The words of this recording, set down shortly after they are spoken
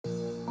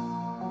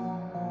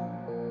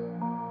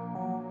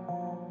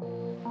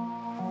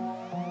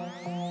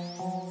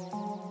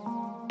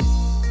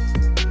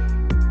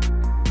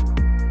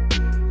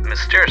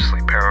Mysteriously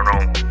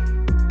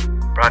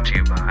Paranormal. Brought to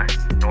you by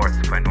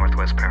North by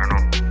Northwest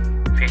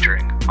Paranormal.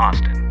 Featuring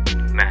Austin,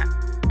 Matt,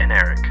 and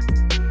Eric.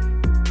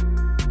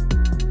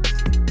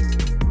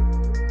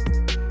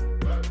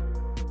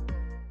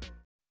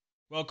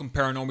 Welcome,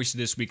 Paranormies, to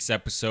this week's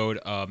episode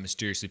of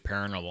Mysteriously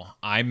Paranormal.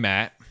 I'm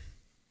Matt.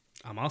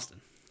 I'm Austin.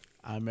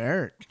 I'm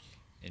Eric.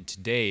 And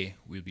today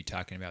we'll be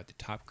talking about the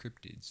top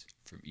cryptids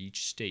from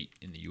each state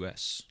in the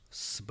U.S.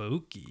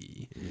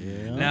 Spooky.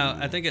 Yeah. Now,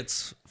 I think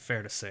it's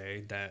fair to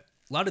say that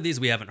a lot of these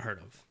we haven't heard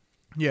of.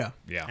 Yeah.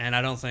 Yeah. And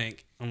I don't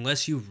think,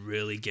 unless you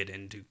really get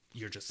into,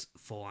 you're just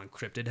full on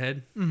cryptid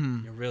head,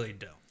 you really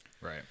don't.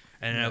 Right.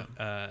 And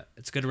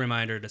it's a good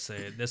reminder to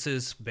say this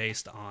is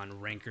based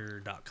on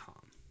ranker.com.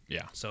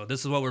 Yeah. So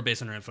this is what we're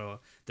basing our info.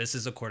 This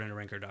is according to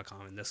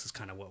ranker.com, and this is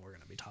kind of what we're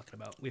going to be talking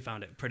about. We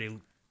found it pretty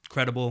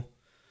credible,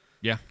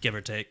 Yeah. give or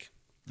take,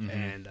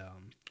 and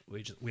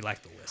we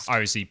like the list.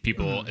 Obviously,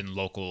 people in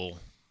local,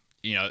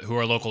 who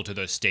are local to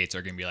those states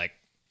are going to be like,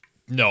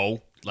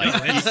 no. Like,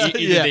 either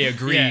Yeah. they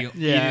agree,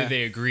 Yeah. either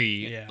they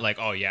agree, Yeah. like,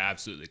 oh, yeah,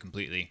 absolutely,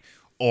 completely.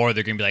 Or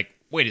they're going to be like,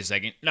 wait a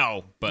second,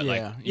 no. But,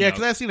 Yeah. you know,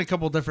 Because I've seen a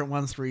couple different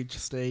ones for each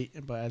state,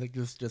 but I think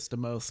this is just the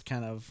most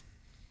kind of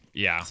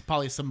yeah.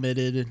 probably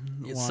submitted.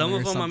 Some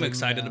one of or them I'm something,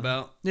 excited yeah.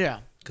 about. Yeah.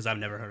 Because I've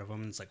never heard of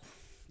them. It's like,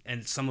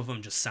 and some of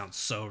them just sound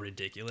so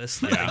ridiculous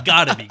that they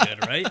gotta be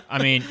good, right?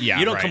 I mean, yeah.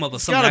 You don't right. come up with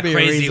It's something gotta that be a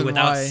crazy reason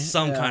without why,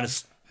 some yeah. kind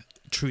of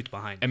truth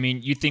behind I it. mean,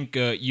 you think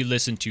you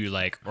listen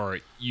to or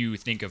you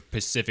think of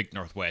Pacific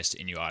Northwest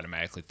and you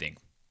automatically think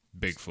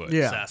Bigfoot.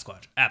 Yeah.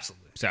 Sasquatch,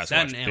 absolutely. Sasquatch,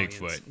 That and aliens.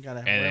 Bigfoot. I gotta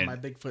And wear then- my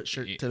Bigfoot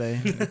shirt today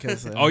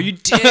because. Oh, you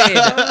did.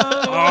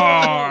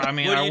 I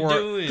mean, What are I you wore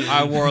doing?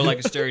 I wore like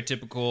a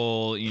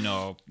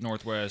stereotypical,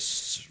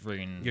 Northwest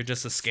friggin' You're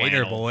just a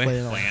skater boy.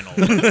 flannel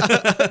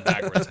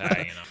backwards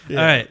hat. All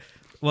right.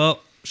 Well,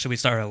 should we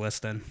start our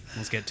list then?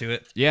 Let's get to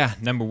it. Yeah,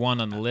 number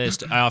one on the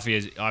list.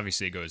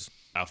 Obviously, it goes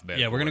alphabetical.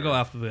 Yeah, we're gonna go order.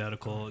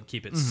 alphabetical.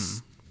 Keep it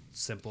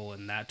simple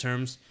in that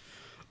terms.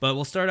 But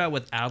we'll start out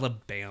with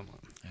Alabama.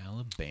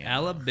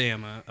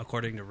 Alabama,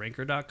 according to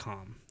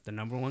ranker.com, the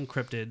number one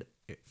cryptid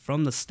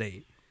from the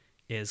state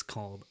is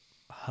called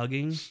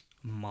Hugging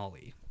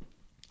Molly.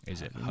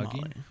 Is it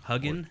Hugging?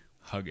 Huggin'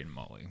 Hugging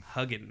Molly.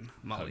 Huggin'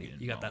 Molly.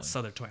 Huggin' You got that Molly.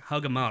 southern twang.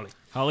 Huggin' Molly.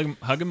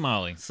 Hugging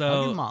Molly.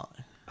 So Molly.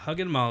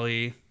 Huggin'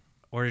 Molly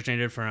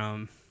originated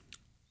from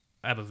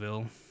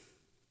Abbeville.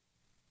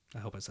 I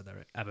hope I said that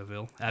right.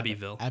 Abbeville.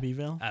 Abbeville.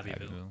 Abbeville.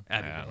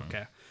 Abbeville.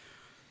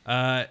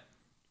 Okay.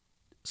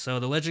 So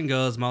the legend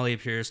goes Molly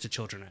appears to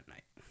children at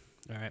night.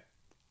 All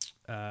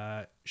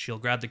right. She'll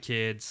grab the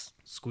kids,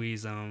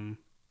 squeeze them,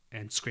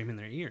 and scream in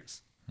their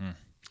ears.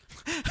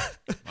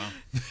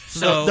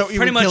 So Don't even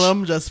pretty much, kill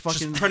them. Just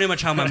fucking. pretty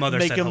much how my mother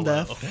make said them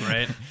hello, deaf.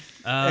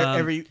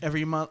 right?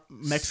 every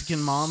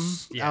Mexican mom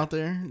Yeah. out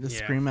there just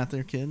Yeah. scream at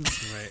their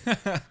kids.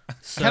 Right.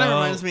 So, Kind of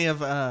reminds me of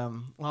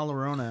La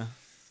Llorona.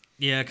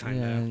 Yeah, kind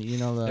Yeah, of. you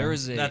know There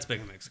was a That's big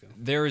in Mexico.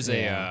 There was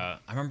Yeah.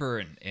 I remember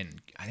in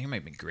I think it might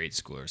have been grade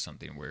school or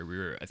something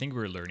where I think we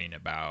were learning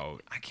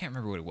about, I can't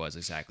remember what it was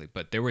exactly,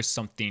 but there was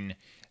some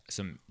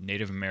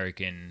Native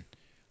American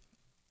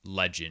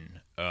legend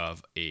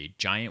of a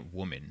giant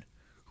woman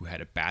who had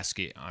a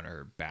basket on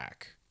her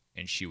back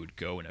and she would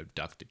go and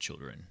abduct the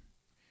children.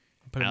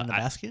 Put them in the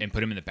basket. And put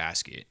them in the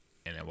basket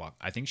and then walk.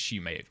 I think she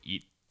may have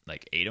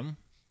ate them,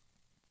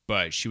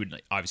 but she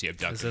would obviously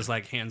abduct This them. is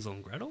like Hansel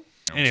and Gretel.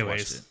 I almost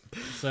Anyways,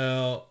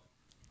 so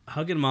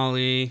Huggin'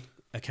 Molly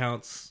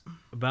accounts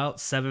about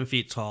 7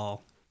 feet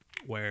tall,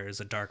 wears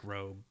a dark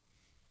robe,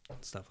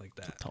 stuff like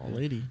that. Tall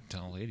lady.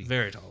 Tall lady.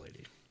 Very tall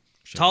lady.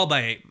 Tall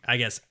by, I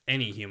guess,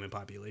 any human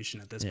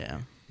population at this Yeah.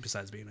 point,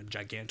 besides being a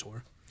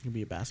gigantor. You could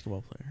be a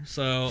basketball player.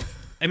 So,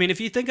 I mean, if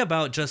you think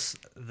about just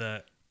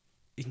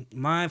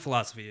my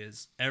philosophy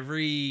is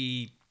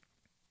every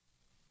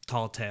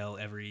tall tale,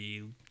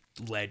 every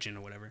legend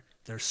or whatever,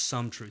 there's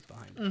some truth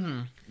behind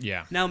it.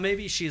 Yeah. Now,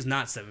 maybe she's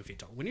not 7 feet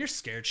tall. When you're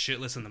scared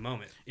shitless in the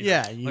moment,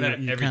 Yeah, you whatever.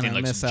 Everything kinda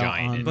looks miss out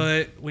giant. on-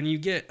 But when you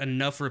get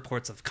enough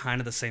reports of kind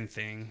of the same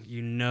thing,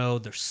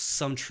 there's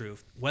some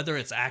truth. Whether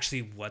it's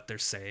actually what they're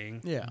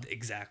saying, Yeah.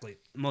 exactly,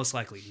 most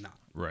likely not.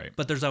 Right.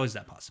 But there's always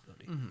that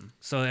possibility.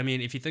 So, I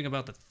mean, if you think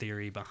about the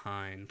theory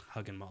behind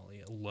Huggin'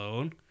 Molly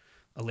alone,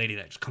 a lady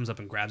that just comes up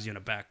and grabs you in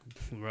a back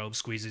robe,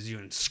 squeezes you,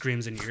 and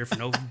screams in your ear for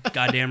no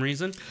goddamn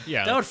reason,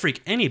 Yeah. that would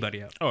freak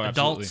anybody out. Oh,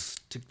 absolutely. Adults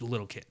to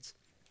little kids.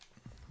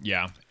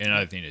 Yeah, and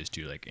another thing is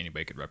too, like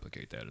anybody could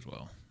replicate that as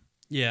well.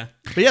 Yeah.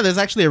 But yeah, there's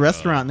actually a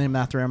restaurant named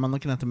after him. I'm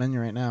looking at the menu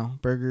right now.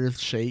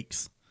 Burgers,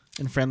 shakes,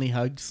 and friendly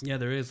hugs. Yeah,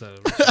 there is a...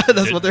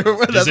 That's what they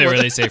were. Does it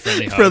really say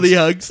friendly hugs? Friendly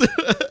hugs.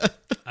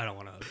 I don't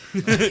want to...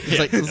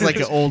 it's like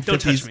an old Don't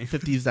touch 50s, me.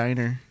 50s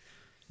diner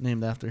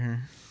named after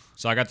her.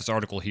 So I got this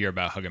article here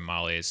about Huggin'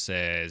 Molly. It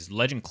says,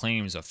 legend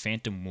claims a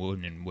phantom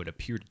woman would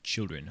appear to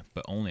children,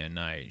 but only at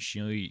night. She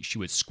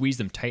would squeeze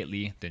them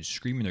tightly, then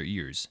scream in their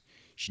ears.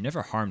 She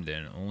never harmed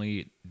them,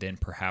 only then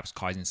perhaps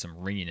causing some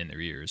ringing in their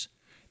ears.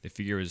 The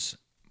figure was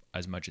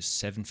as much as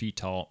 7 feet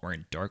tall,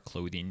 wearing dark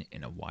clothing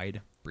and a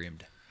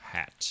wide-brimmed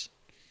hat.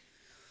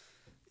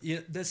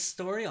 Yeah, this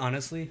story,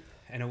 honestly,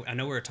 I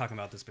know we were talking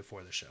about this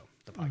before the show,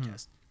 the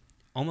podcast,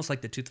 almost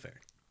like the Tooth Fairy.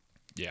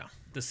 Yeah.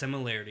 The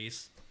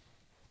similarities,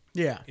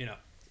 Yeah.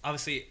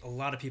 Obviously a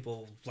lot of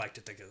people like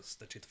to think of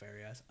the Tooth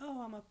Fairy as,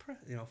 oh, I'm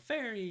a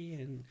fairy,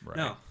 and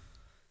no.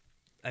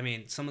 I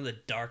mean, some of the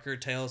darker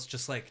tales,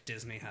 just like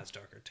Disney has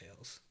darker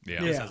tales.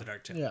 Yeah. This has a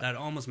dark tale. Yeah. That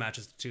almost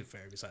matches the Tooth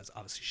Fairy, besides,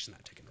 obviously, she's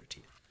not taking her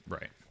teeth.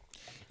 Right.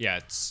 Yeah,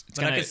 it's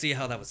But I could see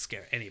how that would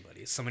scare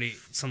anybody.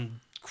 Some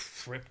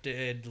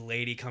cryptid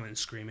lady coming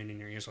screaming in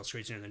your ears while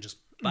screeching, and then just,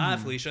 bye,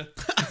 Felicia.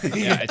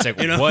 Yeah, it's like,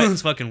 What? what?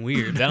 It's fucking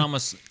weird. That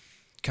almost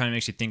kind of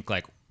makes you think,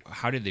 like,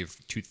 how did the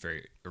Tooth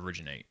Fairy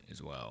originate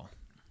as well?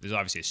 There's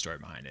obviously a story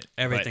behind it.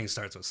 Everything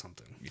starts with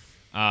something.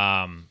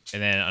 And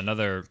then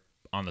another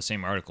on the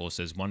same article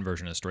says one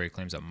version of the story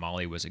claims that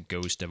Molly was a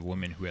ghost of a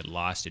woman who had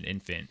lost an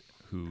infant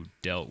who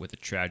dealt with the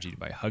tragedy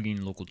by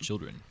hugging local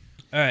children.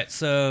 All right,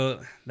 so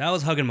that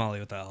was Huggin'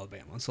 Molly with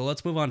Alabama. So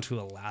let's move on to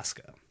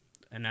Alaska.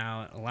 And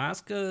now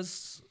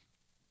Alaska's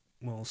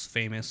most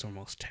famous or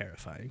most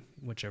terrifying,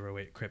 whichever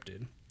way it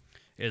cryptid,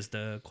 is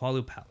the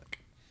Qualupalik.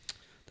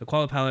 The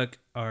Qualupalik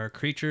are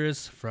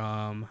creatures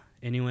from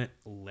Inuit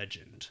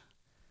legend.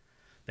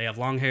 They have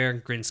long hair,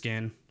 green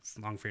skin,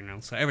 long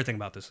fingernails. So everything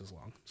about this is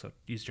long. So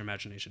use your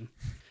imagination.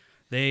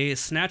 They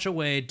snatch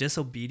away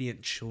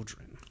disobedient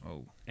children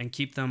and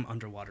keep them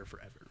underwater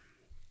forever.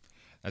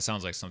 That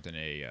sounds like something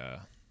a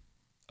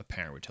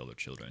parent would tell their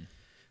children.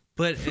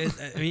 But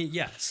I mean,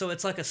 yeah. So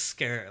it's like a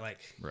scare. Like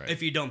Right.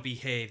 if you don't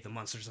behave, the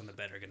monsters on the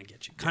bed are gonna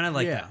get you. Kind of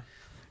like that.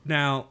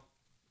 Now,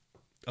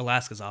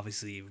 Alaska's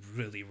obviously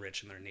really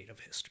rich in their native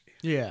history.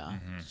 Yeah.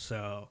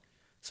 So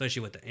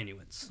especially with the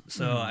Inuits.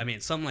 So I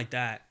mean, something like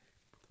that,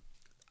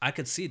 I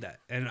could see that,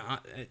 and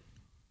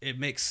it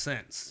makes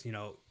sense.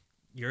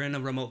 You're in a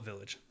remote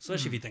village,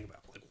 especially if you think about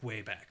like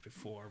way back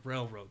before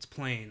railroads,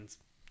 planes,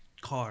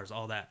 cars,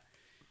 all that.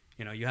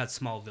 You had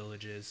small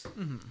villages.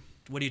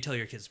 What do you tell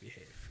your kids to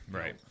behave?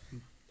 Right.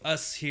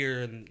 Us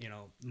here in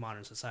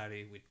modern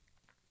society, we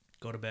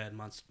go to bed.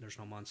 There's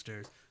no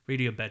monsters. Read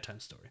you a bedtime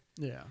story.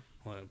 Yeah.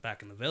 Well,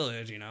 back in the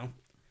village,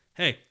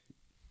 hey,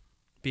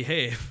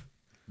 behave.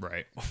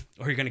 Right.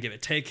 Or you're gonna get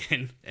it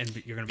taken,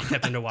 and you're gonna be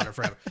kept underwater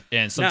forever.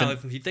 And something. Now,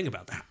 if you think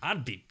about that, I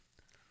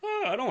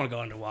don't want to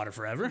go underwater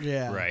forever.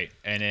 Yeah. Right.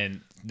 And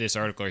then this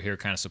article here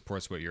kind of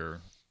supports what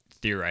you're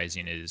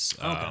theorizing is.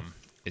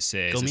 It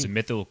says it's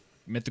a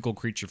mythical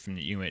creature from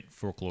the Inuit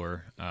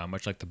folklore,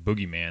 much like the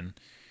boogeyman.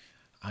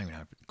 I don't even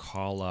know.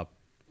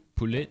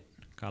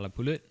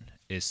 Kalapulit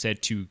is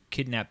said to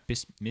kidnap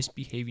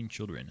misbehaving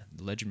children.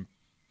 The legend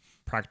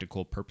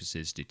practical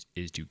purposes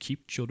is to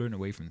keep children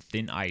away from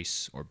thin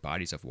ice or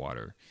bodies of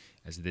water,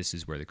 as this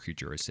is where the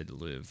creature is said to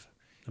live.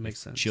 That makes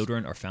sense.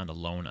 Children are found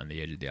alone on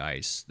the edge of the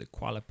ice. The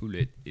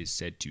Qualapulit is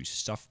said to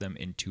stuff them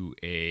into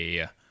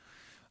a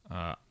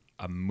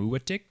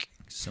muatik,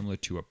 similar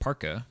to a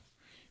parka,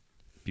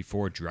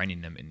 before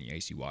drowning them in the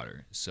icy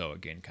water. So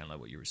again, kind of like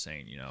what you were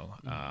saying,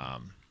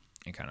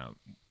 and kind of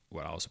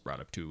what I also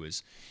brought up too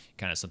was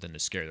kind of something to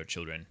scare their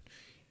children.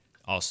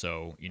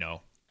 Also,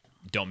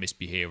 don't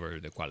misbehave or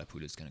the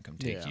Qualapulit is going to come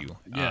take you.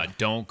 Yeah.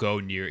 Don't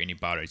go near any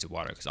bodies of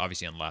water because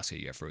obviously in Alaska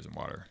you have frozen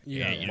water.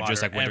 Yeah, And, water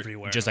just like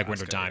everywhere in winter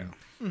Alaska, time,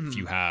 if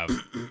you have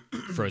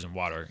frozen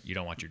water, you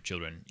don't want your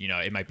children.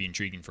 It might be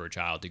intriguing for a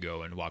child to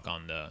go and walk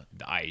on the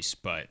ice,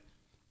 but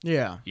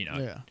Yeah.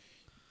 yeah.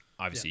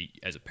 Obviously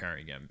as a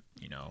parent again,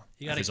 you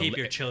got to keep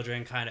your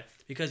children kind of,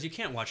 because you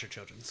can't watch your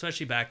children,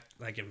 especially back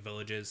like in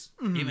villages.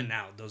 Even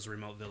now, those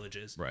remote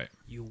villages, right.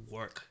 You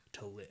work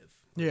to live.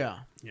 Yeah.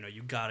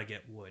 You gotta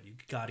get wood. You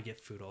gotta get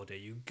food all day.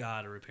 You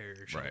gotta repair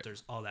your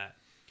shelters. All that.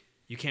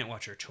 You can't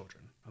watch your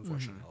children,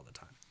 unfortunately, all the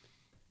time.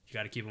 You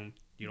gotta keep them.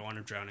 You don't want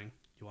them drowning.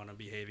 You want them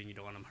behaving. You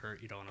don't want them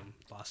hurt. You don't want them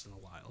lost in the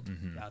wild.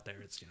 Out there,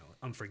 it's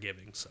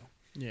unforgiving. So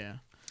Yeah.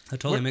 that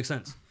totally makes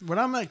sense. What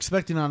I'm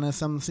expecting on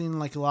this, I'm seeing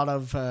like a lot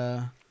of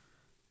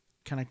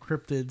kind of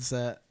cryptids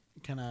that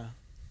kind of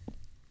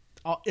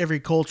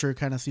every culture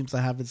kind of seems to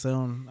have its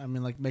own. I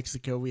mean, like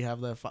Mexico, we have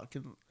the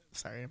fucking.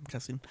 Sorry, I'm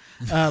cussing.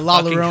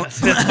 La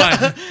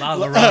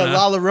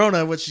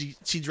Llorona, which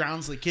she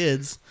drowns the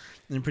kids,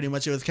 and pretty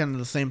much it was kind of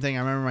the same thing. I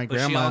remember my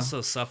grandma. She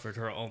also suffered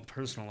her own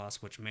personal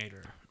loss, which made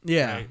her.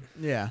 Yeah, right?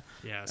 yeah.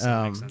 So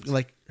that makes sense.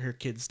 Like her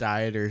kids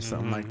died or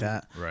something like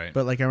that. Right.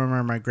 But like I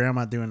remember my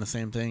grandma doing the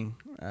same thing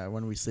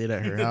when we stayed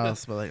at her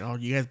house. But like, oh,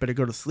 you guys better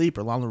go to sleep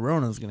or La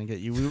Llorona's gonna get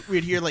you.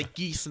 We'd hear like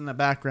geese in the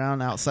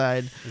background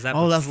outside.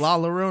 That's La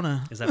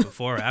Llorona. Is that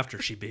before or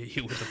after she beat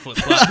you with the flip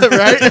flop?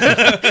 Right.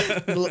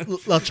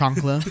 La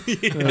Chancla.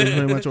 That's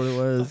pretty much what it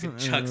was.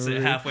 Chucks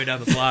it halfway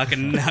down the block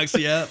and knocks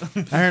you out.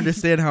 I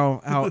understand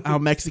how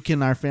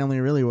Mexican our family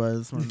really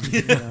was. When,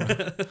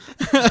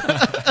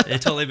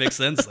 It totally makes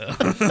sense though.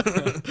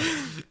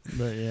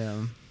 But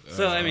yeah.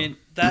 So I mean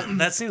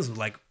that seems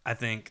like, I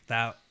think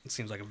that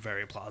seems like a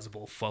very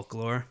plausible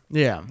folklore.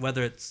 Yeah.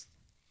 Whether it's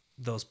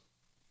those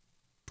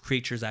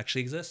creatures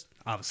actually exist,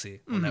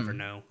 obviously we'll never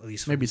know. At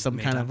least Maybe some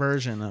kind of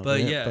version of but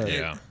it.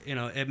 Yeah,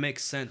 it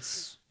makes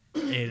sense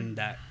in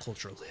that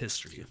cultural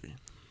history.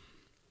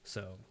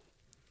 So,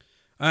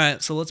 All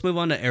right, so let's move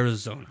on to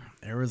Arizona.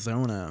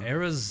 Arizona.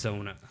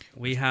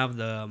 We have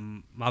the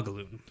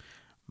Magaloon.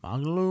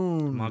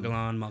 Magaloon.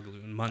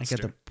 Magaloon I monster.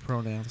 get the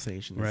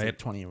pronunciation. There's Right. like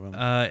 20 of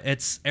them.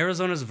 It's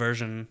Arizona's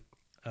version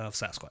of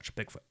Sasquatch,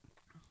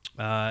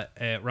 Bigfoot.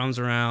 It roams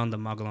around the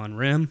Magalan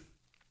Rim.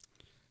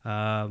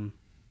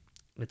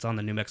 It's on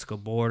the New Mexico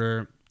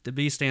border. The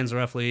beast stands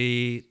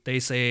roughly, they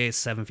say,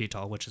 7 feet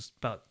tall, which is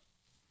about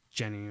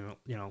genuine,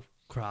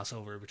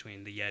 crossover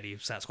between the Yeti,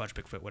 Sasquatch,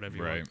 Bigfoot, whatever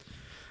you want.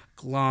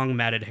 Long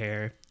matted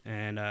hair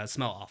and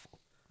smell awful.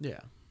 Yeah.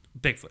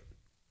 Bigfoot.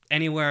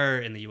 Anywhere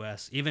in the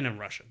U.S., even in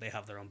Russia, they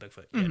have their own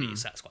Bigfoot, Yeti,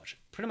 Sasquatch.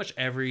 Pretty much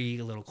every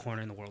little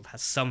corner in the world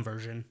has some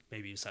version,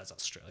 maybe besides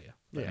Australia.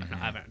 But Yeah. I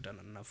haven't done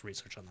enough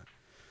research on that.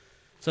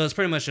 So it's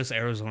pretty much just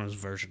Arizona's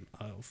version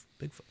of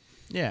Bigfoot.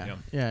 Yeah.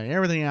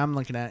 Everything I'm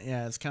looking at,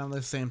 it's kind of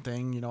the same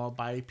thing. A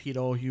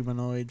bipedal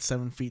humanoid,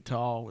 7 feet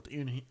tall with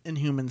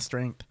inhuman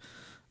strength.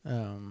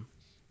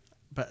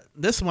 But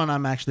this one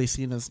I'm actually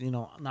seeing as,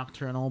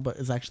 nocturnal, but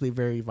is actually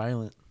very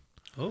violent.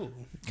 Oh.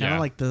 Kind of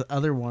like the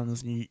other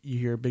ones, you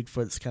hear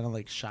Bigfoot's kind of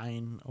like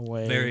shying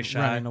away, Very shy.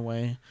 running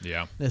away.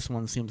 Yeah. This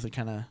one seems to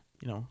kind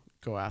of,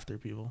 go after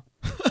people.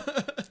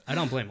 I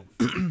don't blame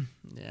them.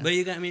 Yeah. But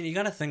you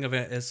got to think of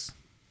it as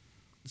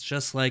it's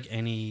just like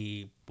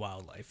any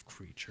wildlife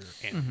creature.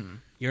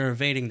 You're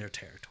invading their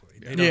territory.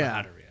 They don't know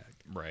how to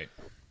react. Right.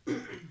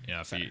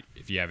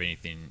 If you have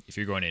anything, if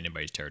you're going to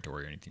anybody's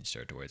territory or anything's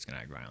territory, it's gonna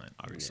act violent,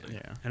 obviously.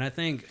 Yeah. And I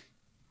think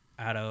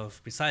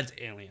besides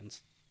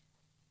aliens,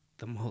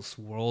 the most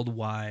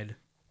worldwide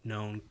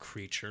known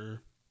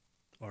creature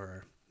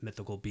or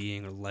mythical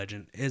being or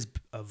legend is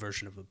a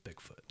version of a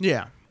Bigfoot.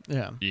 Yeah.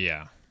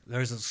 Yeah.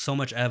 There's so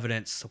much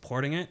evidence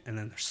supporting it, and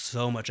then there's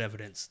so much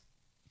evidence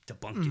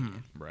debunking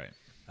it. Right.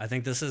 I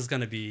think this is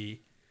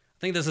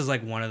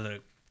like one of the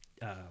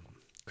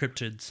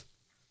cryptids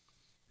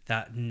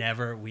that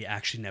we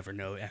actually never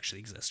know actually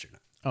exist or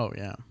not. Oh,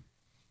 yeah.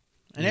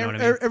 And You know what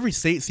I mean? every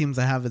state seems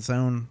to have its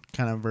own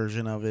kind of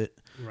version of it.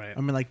 Right.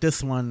 I mean, like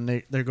this one,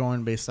 they're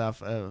going based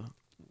off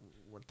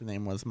what the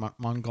name was,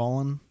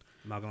 Mongolan.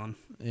 Magellan.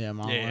 Yeah,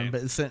 Mongolan. Yeah.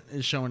 But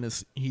it's showing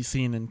us he's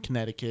seen in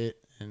Connecticut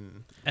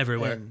and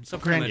Everywhere. and So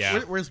pretty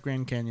much where's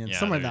Grand Canyon? Yeah,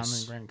 Somewhere down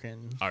there's- in Grand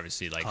Canyon.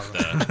 Obviously, like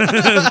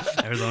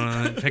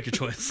Arizona, pick your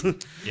choice.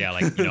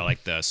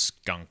 like the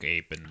skunk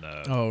ape and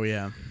the Oh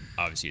yeah,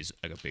 obviously it's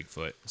like a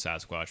Bigfoot,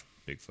 Sasquatch,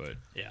 Bigfoot.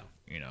 Yeah.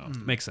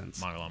 Makes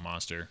sense. Mogollon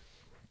monster,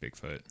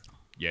 Bigfoot,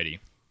 Yeti,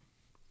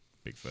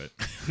 Bigfoot.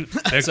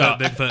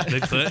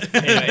 Bigfoot.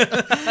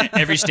 Anyway,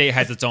 every state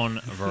has its own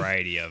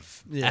variety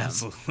of yeah,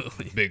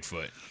 Absolutely.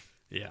 Bigfoot.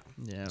 Yeah.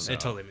 yeah. It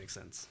totally makes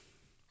sense.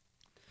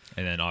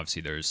 And then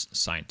obviously there's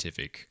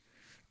scientific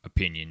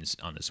opinions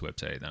on this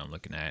website that I'm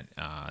looking at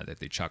that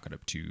they chalk it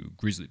up to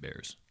grizzly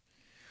bears.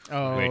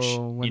 Oh, which,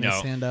 when they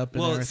stand up.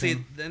 And Well, everything.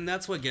 see, then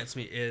that's what gets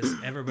me is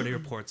everybody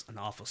reports an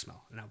awful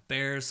smell. Now,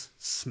 bears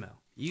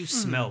smell. You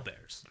smell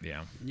bears.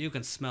 Yeah. You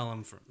can smell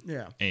them from.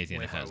 yeah, Anything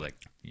Way that far has away.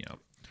 like,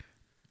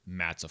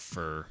 mats of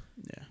fur.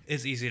 yeah.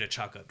 It's easy to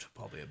chalk up to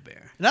probably a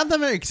bear. Not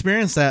that I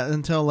experienced that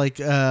until like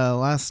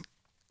last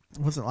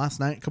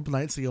night, a couple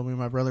nights ago. Me and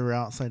my brother were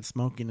outside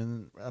smoking,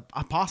 and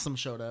a possum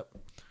showed up.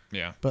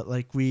 Yeah. But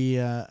like we,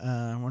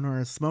 when we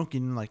were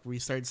smoking, like we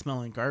started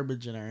smelling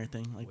garbage and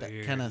everything, like that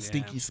Weird, kind yeah. of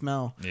stinky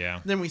smell. Yeah.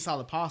 Then we saw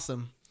the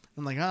possum.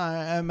 I'm like,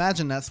 I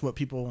imagine that's what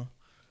people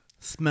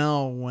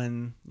smell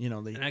when they.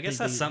 And I guess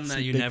they that's something that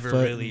see you never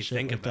Bigfoot really and shit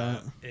think like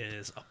about that.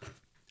 is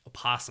a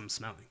possum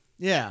smelling.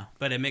 Yeah,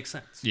 But it makes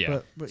sense.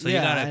 Yeah. but So you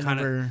yeah, gotta I kinda-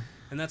 never-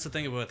 And that's the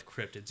thing about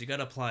cryptids. You got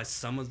to apply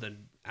some of the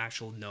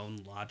actual known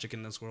logic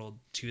in this world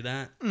to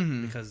that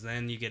because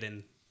then you get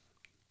in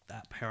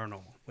that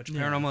paranormal, which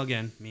Yeah. paranormal,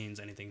 again, means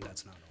anything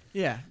that's not normal.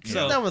 Yeah, So-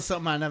 so that was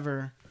something I've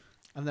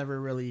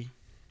never really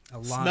A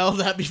lot. smelled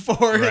that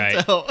before. Right.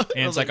 Until,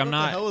 And I was it's like, I'm what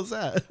not- the hell is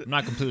that? I'm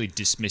not completely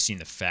dismissing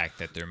the fact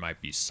that there might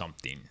be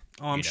something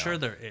Oh, I'm sure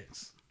there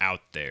is.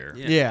 out there.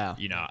 Yeah.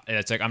 Yeah.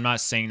 It's like I'm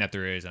not saying that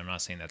there is, I'm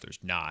not saying that there's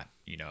not,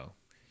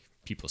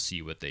 people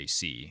see what they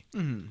see.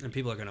 And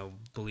people are going to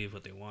believe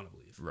what they want to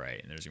believe.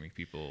 Right. And there's going to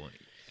be people,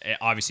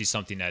 obviously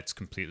something that's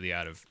completely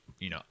out of,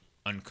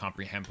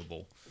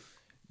 uncomprehendable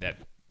that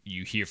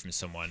you hear from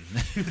someone.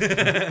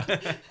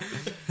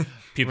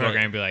 People are Right.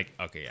 going to be like,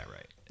 okay, yeah,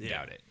 right. Yeah.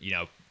 Doubt it.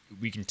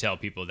 We can tell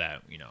people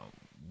that,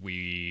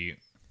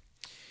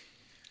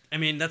 I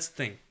mean, that's the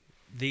thing.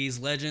 These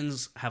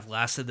legends have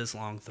lasted this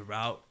long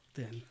throughout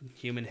the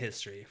human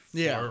history for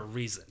Yeah. a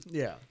reason.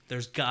 Yeah.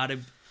 There's got to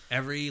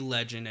every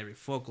legend, every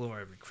folklore,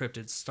 every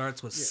cryptid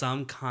starts with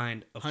some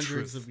kind of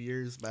Hundreds truth. of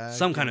years back.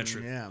 Some kind of and,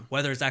 truth. Yeah.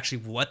 Whether it's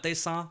actually what they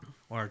saw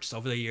or just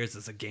over the years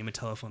it's a game of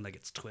telephone that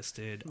gets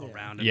twisted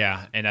around and yeah.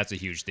 around. And that's a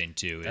huge thing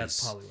too. That's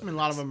is, probably what I mean, a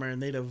lot of them are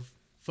native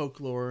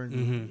folklore,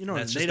 and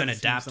That's just native been seen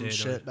some adapted or-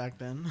 shit back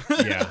then.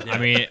 yeah. I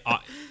mean,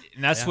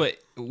 and that's Yeah. what,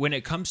 when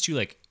it comes to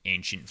like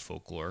ancient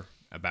folklore,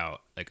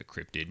 about like a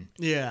cryptid,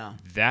 Yeah.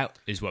 that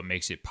is what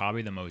makes it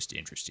probably the most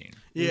interesting.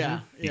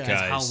 Yeah. Because-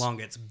 Yeah. How long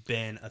it's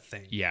been a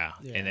thing. Yeah.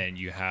 Yeah. And then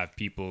you have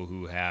people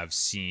who have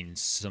seen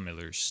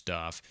similar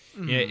stuff.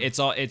 Mm-hmm. Yeah,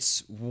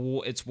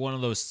 it's one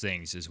of those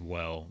things as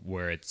well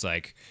where it's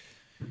like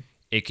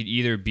it could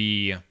either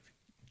be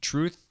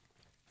truth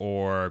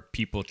or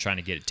people trying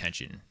to get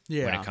attention when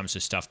Yeah. it comes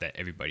to stuff that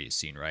everybody has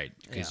seen, right?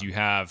 Because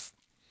Yeah.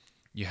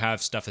 you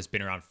have stuff that's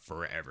been around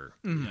forever,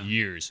 Mm-hmm.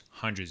 years,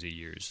 hundreds of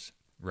years,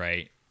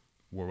 right?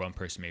 Where one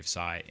person may have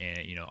saw it,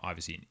 and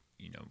obviously,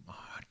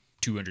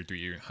 200,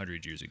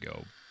 300 years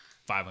ago,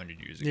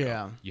 500 years ago,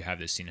 Yeah. you have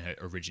this scene that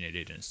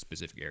originated in a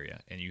specific area,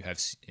 and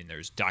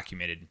there's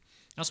documented,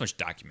 not so much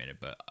documented,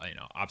 but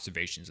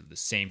observations of the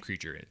same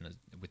creature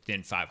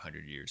within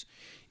 500 years.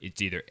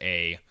 It's either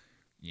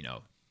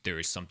there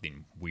is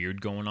something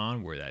weird going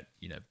on where that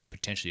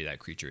potentially that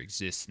creature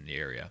exists in the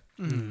area,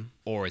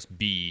 or it's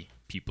B,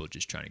 people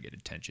just trying to get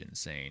attention,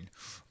 saying,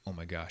 "Oh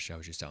my gosh, I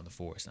was just out in the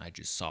forest and I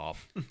just saw."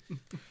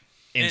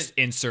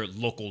 Insert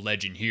local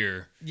legend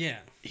here. Yeah.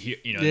 Here,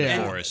 in Yeah.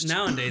 the forest.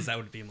 Nowadays, that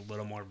would be a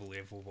little more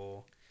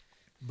believable.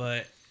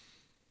 But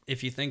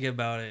if you think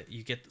about it,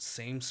 you get the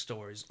same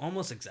stories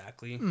almost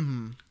exactly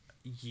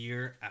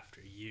year after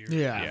year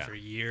Yeah. after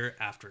year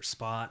after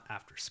spot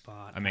after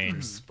spot. I mean,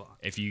 after spot.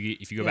 if you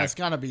go Yeah, it's back,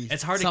 gotta be.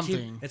 It's hard something.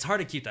 to keep. It's hard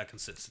to keep that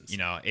consistency.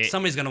 it-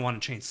 Somebody's gonna want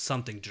to change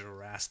something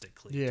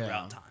drastically Yeah.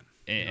 throughout time.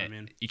 You know what I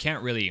mean? you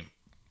can't really.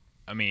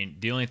 I mean,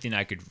 the only thing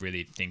I could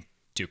really think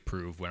to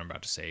prove what I'm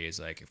about to say is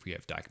like if we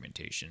have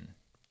documentation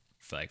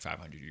for like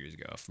 500 years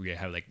ago, if we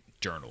have like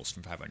journals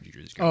from 500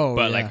 years ago. Oh,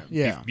 but yeah, like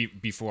yeah.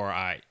 before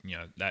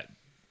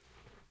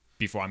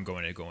before I'm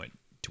going to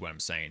what I'm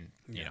saying,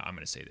 I'm going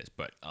to say this,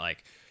 but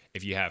like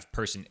if you have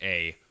person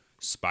A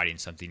spotting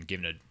something,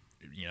 given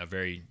a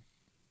very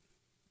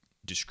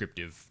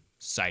descriptive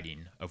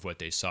sighting of what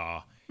they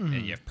saw,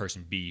 and you have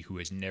person B who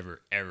has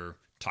never ever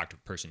talked to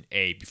person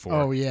A before,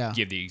 Oh, yeah.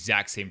 give the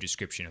exact same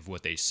description of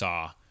what they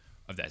saw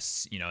of that,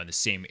 in the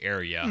same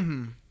area,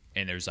 and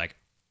there's like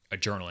a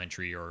journal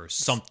entry or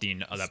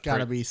something of It's that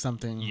gotta be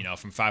something.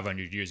 from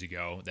 500 years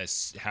ago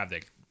that's have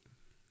like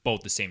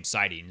both the same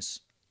sightings,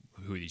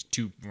 who these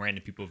two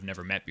random people have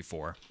never met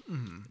before,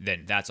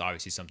 then that's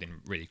obviously something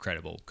really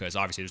credible, because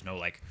obviously there's no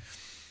like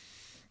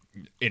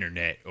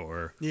internet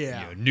or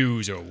Yeah.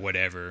 news or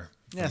whatever.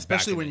 Yeah,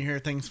 especially when you hear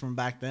things from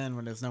back then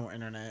when there's no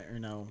internet or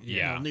no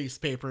Yeah.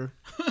 newspaper.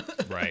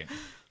 right.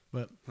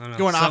 But I don't know,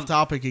 going some- off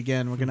topic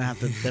again, we're gonna have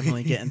to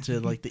definitely get into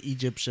like the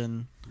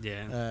Egyptian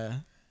Yeah.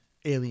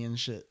 alien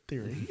shit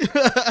theory.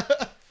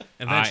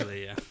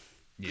 Eventually, yeah.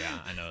 Yeah,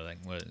 I know. Like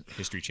what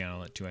History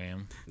Channel at 2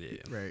 a.m. Yeah.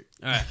 Right.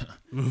 All right.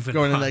 Moving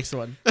Going to on. the next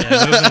one.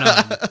 Yeah, moving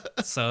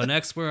on. So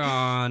next we're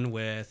on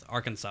with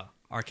Arkansas.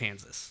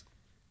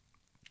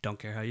 Don't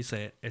care how you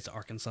say it. It's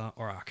Arkansas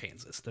or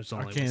Arkansas. There's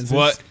only Arkansas.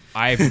 What?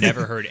 I've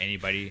never heard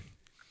anybody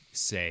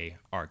say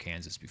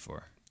Arkansas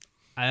before.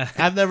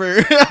 I've never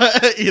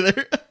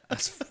either.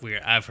 That's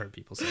weird. I've heard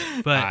people say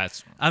it. But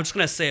That's- I'm just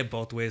going to say it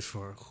both ways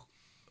for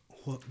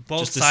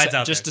both Just sides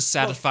out just there. to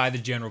satisfy the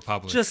general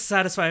public. Just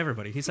satisfy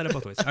everybody. He said it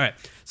both ways. All right.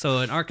 So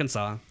in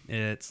Arkansas,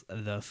 it's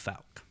the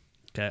Fouke.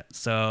 Okay.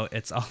 So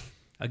it's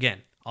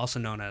also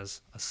known as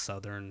a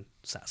southern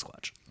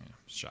Sasquatch.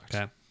 Shucks.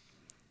 Okay.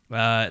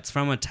 It's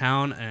from a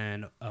town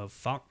of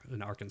Fouke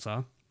in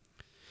Arkansas.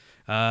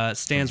 It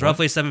stands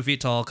roughly 7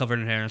 feet tall, covered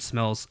in hair, and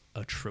smells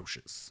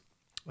atrocious.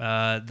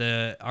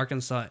 The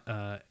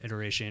Arkansas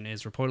iteration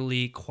is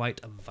reportedly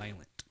quite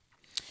violent.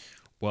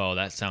 Well,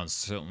 that sounds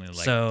certainly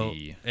like So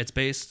the. it's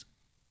based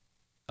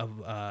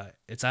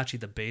it's actually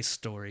the base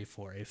story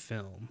for a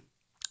film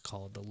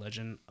called The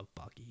Legend of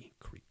Boggy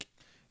Creek.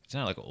 It's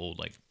not like an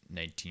old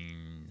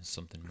 19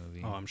 something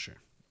movie. Oh, I'm sure.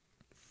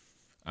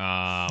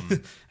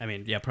 Um, I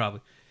mean, yeah,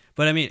 probably.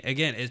 But I mean,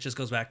 again, it just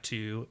goes back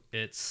to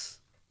it's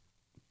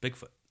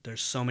Bigfoot.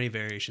 There's so many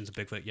variations of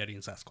Bigfoot, Yeti,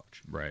 and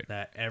Sasquatch. Right.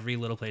 That every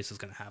little place is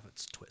going to have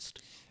its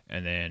twist.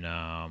 and then,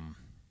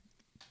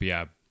 but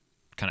yeah,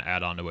 kind of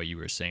add on to what you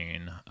were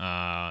saying.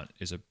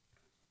 Is a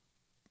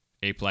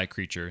ape-like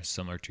creature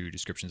similar to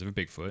descriptions of a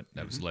Bigfoot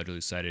that was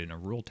allegedly sighted in a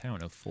rural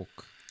town of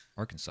Folk,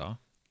 Arkansas.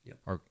 Yep.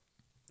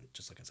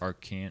 Just like I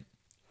said.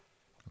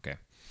 Okay.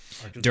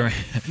 Arkansas.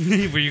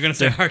 During Were you going to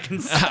say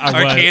Arkansas? I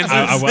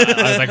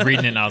was like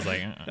reading it and I was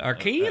like,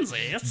 Arkansas.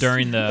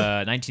 During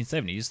the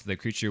 1970s, the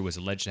creature was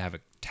alleged to have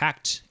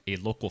attacked a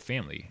local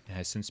family and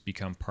has since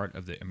become part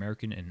of the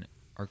American and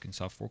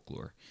Arkansas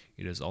folklore.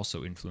 It has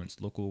also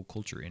influenced local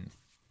culture in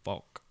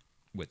folk,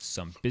 with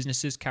some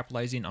businesses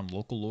capitalizing on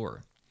local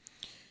lore.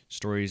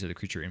 Stories of the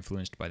creature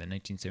influenced by the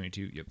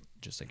 1972,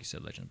 just like you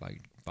said, Legend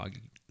of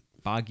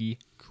Boggy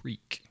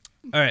Creek.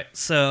 All right,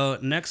 so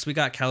next we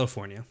got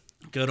California.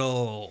 Good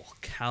old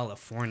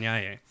California.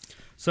 Eh?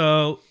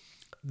 So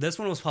this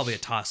one was probably a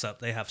toss-up.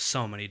 They have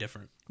so many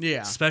different,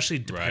 especially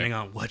depending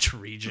on which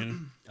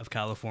region of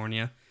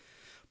California.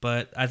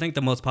 But I think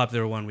the most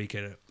popular one we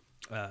could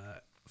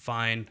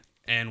find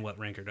and what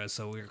Ranker does.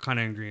 So we're kind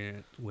of in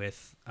agreement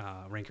with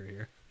Ranker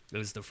here. It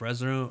was the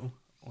Fresno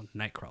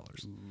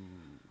Nightcrawlers.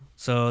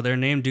 So they're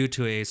named due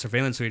to a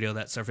surveillance video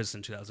that surfaced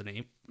in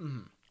 2008,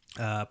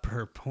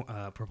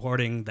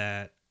 purporting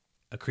that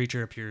a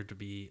creature appeared to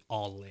be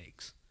all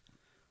legs.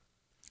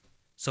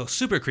 So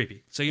super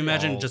creepy. So you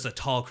imagine just a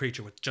tall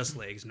creature with just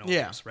legs, no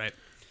arms, right?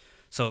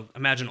 So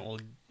imagine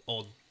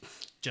old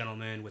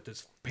gentleman with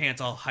his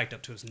pants all hiked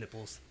up to his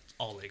nipples,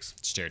 all legs.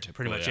 Stereotypical.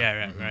 Pretty much,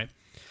 yeah. right.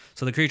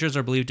 So the creatures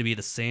are believed to be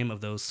the same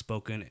of those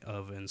spoken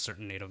of in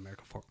certain Native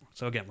American folklore.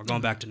 So again, we're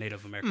going back to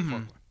Native American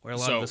folklore, where a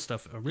lot of this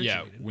stuff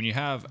originated. Yeah, when you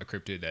have a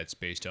cryptid that's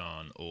based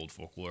on old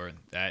folklore,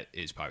 that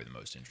is probably the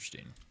most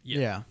interesting.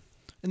 Yeah.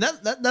 And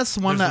that's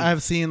one that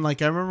I've seen.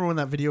 Like, I remember when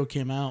that video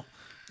came out,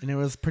 and it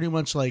was pretty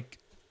much like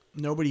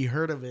nobody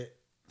heard of it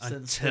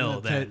Until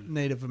then.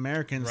 Native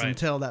Americans Right.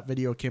 until that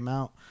video came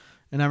out.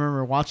 And I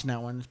remember watching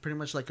that one. It's pretty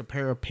much like a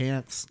pair of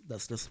pants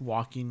that's just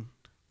walking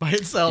by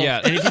itself.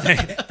 Yeah, And if you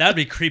think, that'd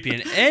be creepy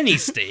in any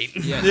state.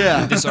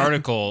 Yeah. This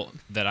article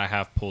that I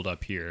have pulled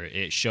up here,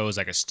 it shows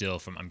like a still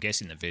from, I'm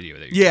guessing, the video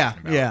that you're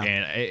talking about. Yeah.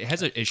 And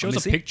it shows me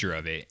a see. picture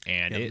of it,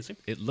 and Yeah, let me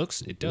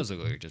it does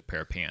look like just a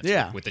pair of pants.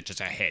 Yeah. With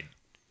just a head.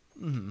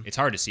 It's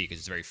hard to see because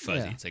it's very fuzzy.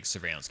 Yeah. It's like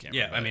surveillance camera.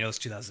 Yeah, I but- mean, it was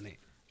 2008.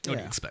 What do Yeah.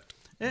 you expect?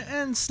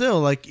 And still,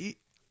 like, Even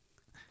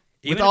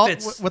with if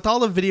it's with all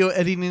the video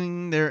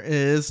editing there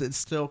is, it's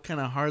still kind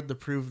of hard to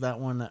prove that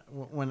one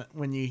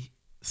when you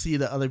see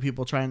the other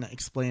people trying to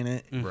explain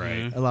it.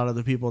 Right. A lot of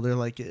the people, they're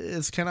like,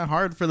 it's kind of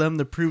hard for them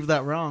to prove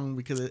that wrong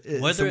because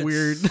it's whether a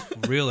weird.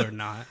 it's real or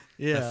not,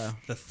 Yeah.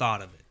 the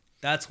thought of it.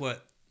 That's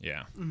what.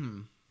 Yeah.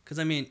 Because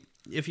I mean,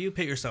 if you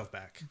put yourself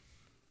back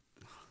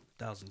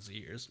thousands of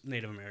years,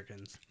 Native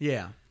Americans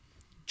Yeah.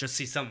 just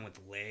see something with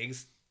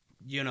legs.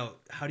 You know,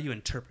 how do you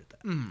interpret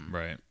that?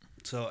 Right.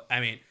 So I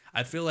mean,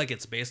 I feel like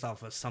it's based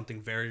off of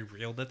something very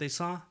real that they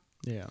saw.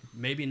 Yeah.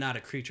 Maybe not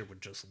a creature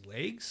with just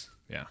legs,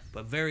 Yeah.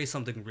 but very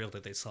something real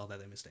that they saw that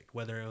they mistake.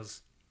 Whether it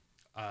was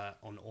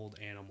an old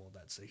animal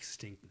that's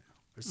extinct now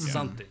or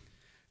something.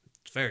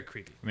 It's very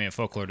creepy. I mean,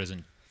 folklore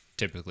doesn't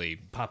typically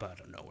Pop out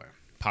of nowhere.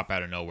 pop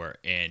out of nowhere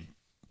and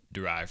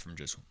derive from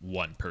just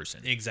one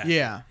person. Exactly.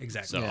 Yeah.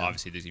 Exactly. So Yeah.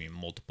 obviously there's going to be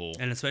multiple.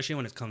 And especially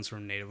when it comes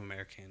from Native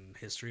American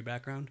history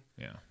background,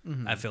 Yeah.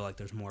 I feel like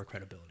there's more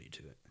credibility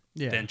to it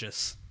Yeah. than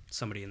just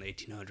somebody in the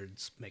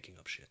 1800s making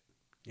up shit.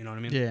 You know what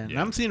I mean? Yeah. And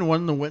Yeah. I'm seeing one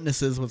of the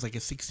witnesses was like a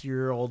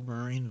 60-year-old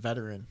Marine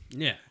veteran.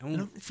 Yeah.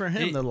 And, For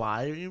him it- to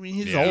lie, I mean,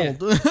 he's Yeah.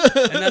 old.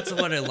 and that's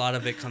what a lot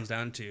of it comes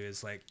down to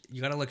is like, you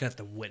got to look at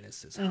the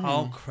witnesses.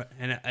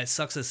 And it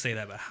sucks to say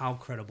that, but how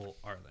credible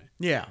are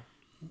they? Yeah.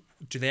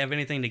 Do they have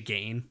anything to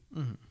gain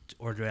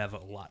or do they have a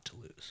lot to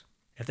lose?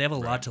 If they have a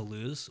lot to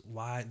lose,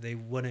 why they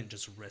wouldn't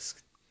just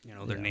risk,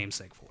 their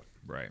namesake for it.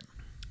 Right.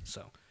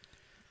 So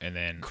And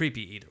then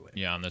creepy either way.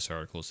 yeah, on this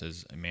article it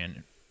says a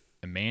man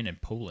in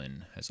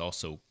Poland has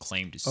also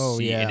claimed to Oh,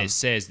 see, yeah. and it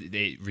says that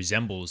it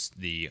resembles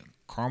the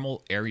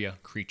Carmel area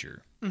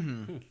creature.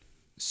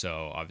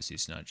 So obviously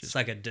it's not just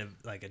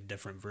It's like a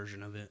different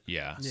version of it.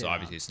 yeah. So Yeah.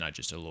 obviously it's not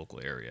just a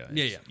local area.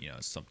 Yeah, It's,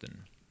 it's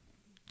something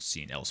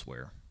seen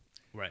elsewhere.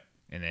 Right.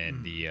 And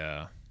then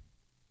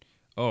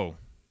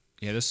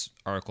this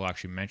article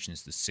actually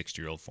mentions the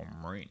 60-year-old former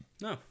Marine.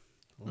 No.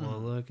 Well,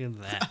 look at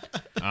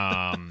that.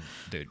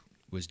 That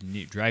was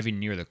driving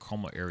near the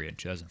Carmel area in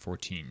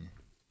 2014.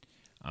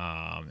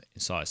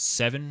 Saw a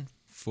 7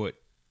 foot,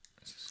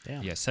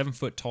 Damn. 7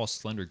 foot tall,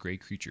 slender gray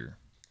creature.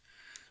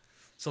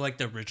 So like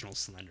the original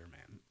Slender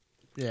Man.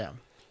 Yeah.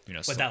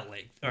 Without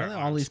leg. Or Well,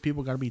 all arms. these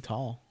people got to be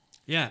tall.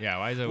 Yeah. Yeah,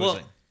 why is that? Well,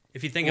 like,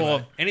 if you think Well-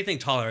 about it, anything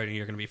taller than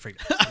you're going to be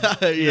freaked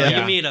out. Yeah.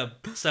 You meet a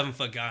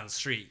 7-foot guy on the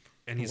street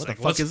and he's What the like,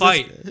 fuck let's is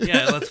fight. this?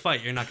 Yeah, let's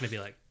fight. You're not going to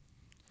be like,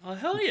 oh,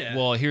 hell yeah.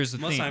 well, here's the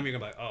Most of thing. the time you're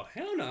going to be like, oh,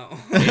 hell no.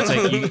 It's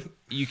like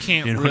you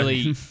can't You know what I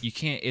really mean? you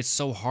can't. It's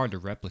so hard to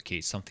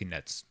replicate something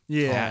that's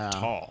Yeah. that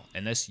tall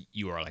unless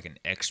you are like an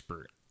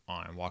expert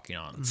on walking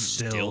on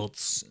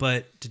stilts.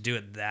 But to do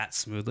it that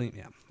smoothly,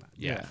 yeah.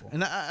 Yeah. Beautiful.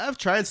 And I've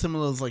tried some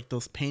of those, like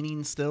those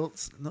painting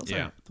stilts. And those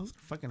Yeah. are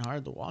fucking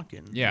hard to walk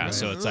in. Yeah,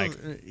 so it's like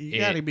you it-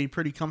 got to be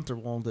pretty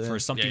comfortable to. For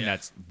something yeah.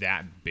 that's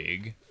that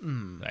big,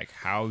 like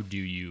how do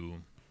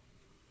you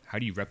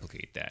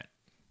replicate that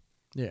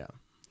yeah.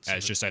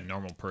 as just a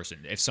normal person?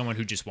 If someone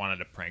who just wanted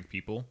to prank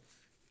people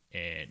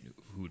and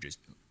who just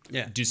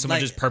Yeah. do someone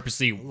Like- just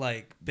purposely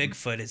Like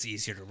Bigfoot is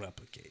easier to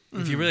replicate.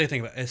 If you really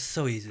think about it, it's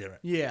so easy to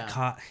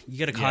Yeah. you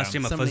get a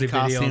costume, a So fuzzy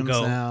many video, and costumes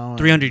go now,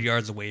 300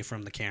 yards away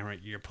from the camera,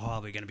 you're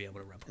probably going to be able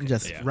to replicate.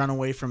 Just Yeah. run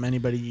away from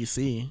anybody you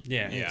see.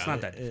 Yeah, Yeah. it's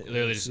not that.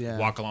 literally just yeah.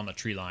 walk along the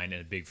tree line in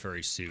a big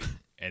furry suit,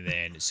 and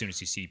then as soon as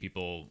you see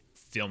people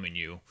filming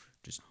you,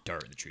 just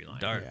dart in the tree line.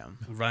 Dart, Yeah.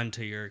 run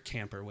to your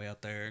camper way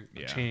out there,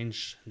 Yeah.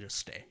 change, and just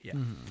stay. Yeah.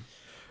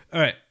 All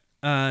right.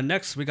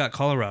 Next, we got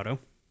Colorado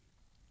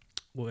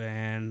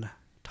and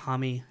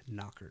Tommy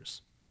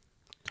Knockers.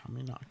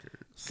 Tommy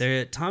knockers.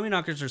 The Tommy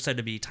Knockers are said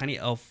to be tiny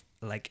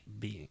elf-like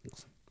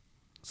beings.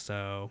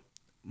 So,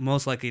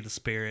 most likely the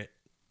spirit.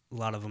 A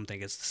lot of them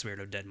think it's the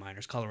spirit of dead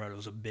miners. Colorado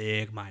is a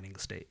big mining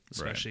state,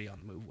 especially on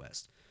the move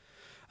west.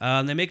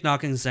 They make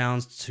knocking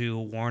sounds to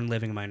warn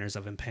living miners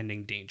of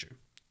impending danger.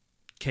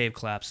 Cave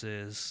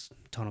collapses,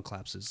 tunnel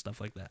collapses, stuff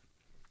like that.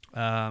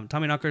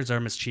 Tommyknockers are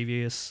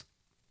mischievous.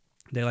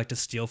 They like to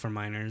steal from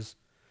minors,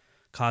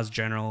 cause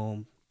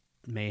general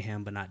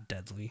mayhem, but not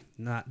deadly.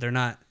 They're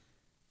not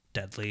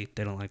deadly.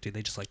 They don't like to.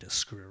 They just like to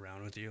screw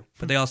around with you.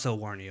 But they also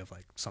warn you of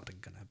like something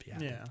gonna be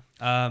happening.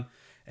 Yeah.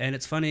 And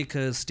it's funny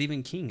because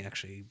Stephen King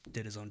actually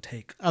did his own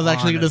take. I was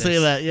actually on going to say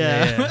this. that.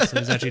 Yeah. So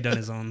he's actually done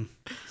his own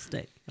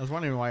take, I was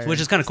wondering why. which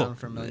is kind of cool. sound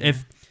familiar.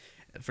 If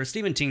for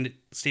Stephen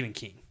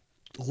King,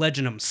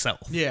 legend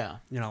himself, Yeah.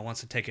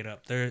 wants to take it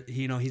up. There,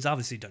 he's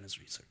obviously done his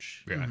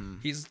research. Yeah.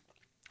 He's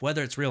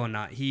whether it's real or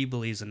not, he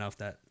believes enough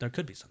that there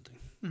could be something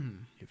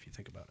if you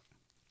think about it.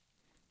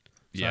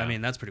 So, Yeah. I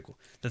mean, that's pretty cool.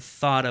 The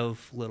thought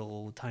of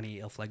little tiny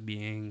elf-like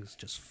beings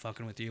just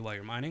fucking with you while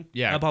you're mining,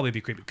 Yeah. that'd probably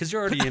be creepy because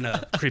you're already in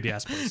a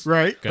creepy-ass place.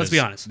 Right. Let's be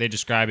honest. They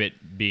describe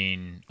it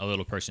being a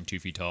little person 2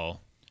 feet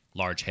tall,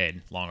 large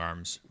head, long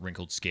arms,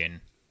 wrinkled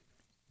skin,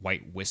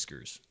 white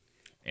whiskers.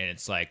 And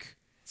it's like,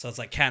 So it's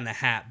like Cat in the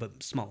Hat,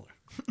 but smaller.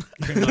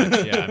 pretty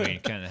much, yeah, I mean,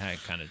 kind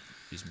of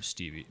is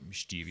mischievous.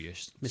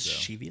 Mischievous?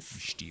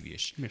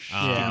 Mischievous.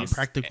 Yeah.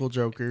 Practical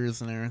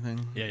jokers and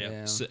everything.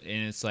 Yeah. So,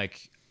 and it's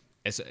like,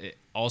 it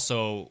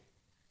also,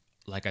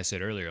 like I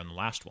said earlier on the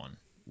last one,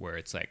 where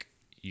it's like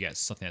you got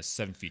something that's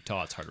 7 feet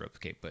tall, it's hard to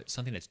replicate, but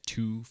something that's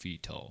 2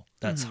 feet tall,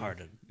 That's hard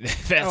to...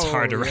 that's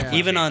hard to yeah. replicate.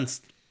 Even on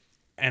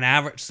an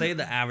average... Say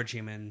the average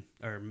human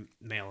or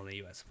male in the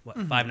U.S., what,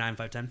 5'9",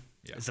 5'10"?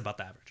 Yeah. It's about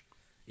the average.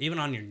 Even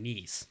on your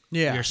knees,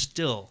 Yeah. you're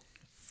still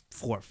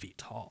 4 feet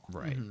tall.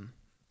 right.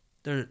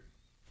 There,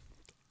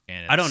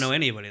 And I don't know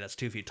anybody that's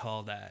 2 feet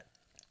tall that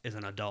is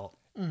an adult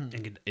and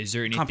can Is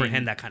there anything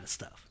comprehend that kind of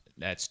stuff.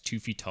 that's 2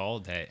 feet tall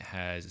that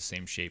has the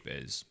same shape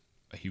as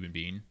a human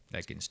being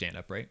that can stand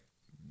upright?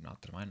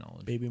 Not to my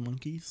knowledge. Baby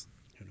monkeys.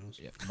 Who knows?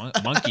 Yeah,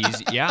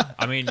 monkeys. Yeah,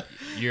 I mean,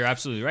 you're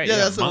absolutely right. Yeah,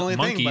 that's the only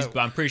monkeys, thing.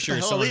 but I'm pretty sure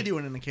What the hell are someone. they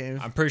doing in the cave?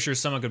 I'm pretty sure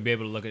someone could be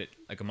able to look at it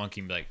like a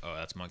monkey and be like, "Oh,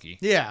 that's a monkey."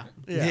 Yeah.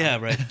 Yeah,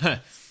 right.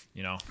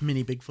 You know.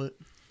 Mini Bigfoot.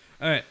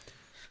 All right.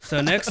 So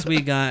next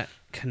we got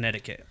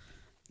Connecticut.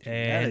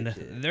 And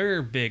Connecticut.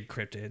 they're big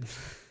cryptid.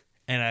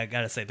 And I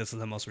gotta say, this is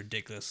the most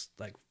ridiculous,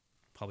 like,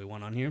 probably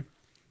one on here,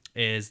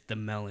 is the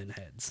melon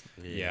heads.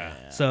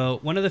 Yeah. So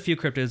one of the few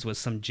cryptids with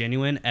some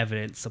genuine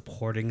evidence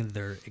supporting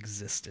their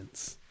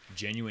existence.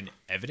 Genuine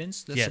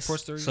evidence that Yes.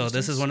 supports their So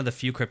existence? this is one of the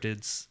few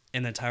cryptids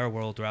in the entire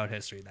world throughout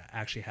history that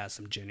actually has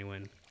some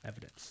genuine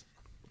evidence.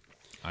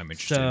 I'm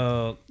interested.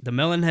 So the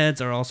melon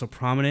heads are also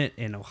prominent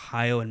in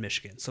Ohio and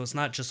Michigan. So it's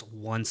not just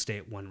one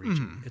state, one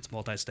region. It's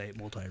multi-state,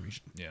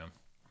 multi-region. Yeah.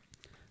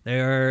 They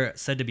are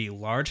said to be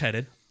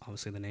large-headed,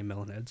 obviously the name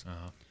melonheads,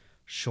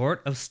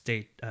 short of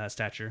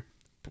stature,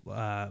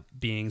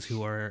 beings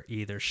who are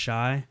either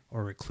shy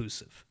or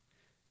reclusive.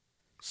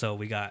 So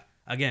we got,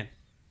 again,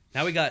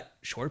 now we got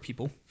short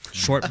people,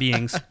 short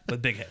beings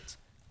with big heads.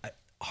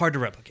 Hard to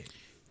replicate.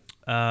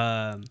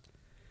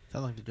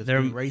 Sounds like they're just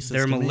They're being racist.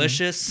 they're to me.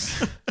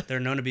 malicious. They're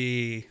known to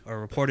be or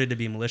reported to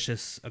be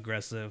malicious,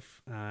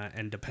 aggressive,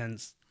 and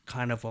depends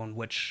kind of on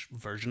which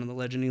version of the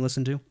legend you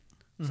listen to.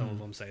 Some of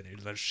them say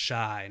they're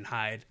shy and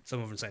hide.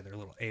 Some of them say they're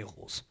little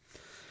a-holes.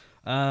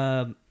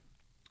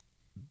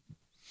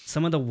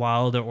 Some of the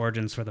wilder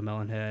origins for the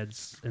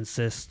melonheads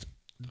insist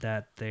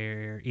that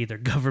they're either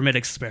government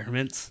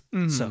experiments.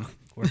 So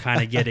we're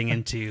kind of getting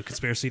into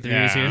conspiracy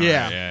theories here.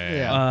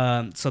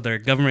 Yeah. So their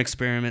government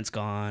experiments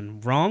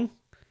gone wrong,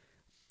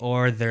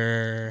 or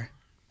they're,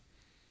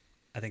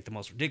 I think the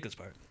most ridiculous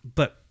part,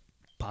 but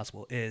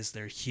possible, is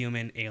they're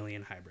human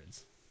alien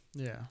hybrids.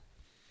 Yeah.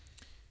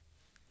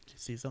 Did you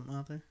see something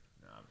out there?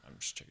 No, I'm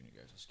just checking you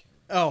guys' camera.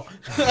 Oh,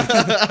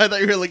 I thought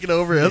you were looking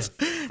over us.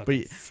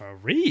 But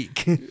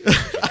Freak.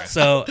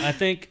 So I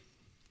think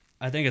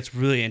it's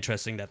really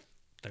interesting that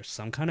there's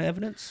some kind of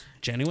evidence,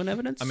 genuine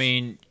evidence. I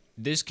mean,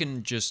 this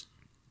can just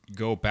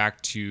go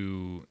back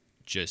to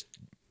just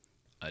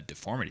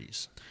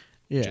deformities.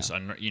 yeah, Just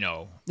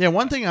yeah.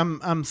 One thing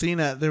I'm seeing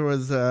that there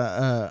was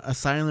a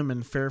asylum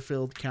in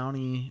Fairfield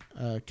County,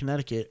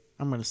 Connecticut.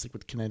 I'm going to stick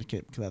with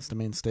Connecticut because that's the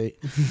main state.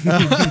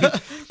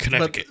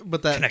 Connecticut.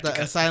 But that Connecticut.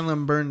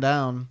 asylum burned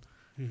down,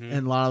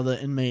 and a lot of the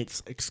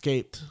inmates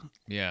escaped,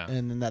 yeah.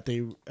 and then that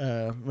they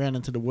ran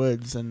into the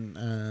woods and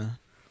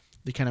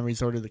they kind of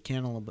resorted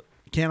to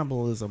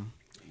cannibalism.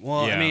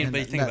 Well, Yeah. I mean, And but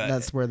you think about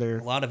that's it. where they're.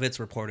 A lot of it's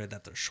reported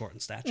that they're short in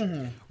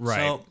stature. Right.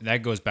 So,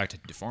 That goes back to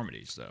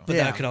deformities, though. but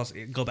Yeah. that could also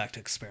go back to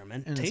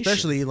experimentation. And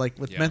especially like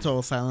with Yeah. mental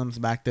asylums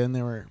back then,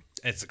 they were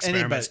it's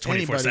experiments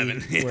 24/7.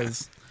 anybody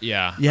was.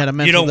 Yeah. You had a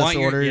mental don't want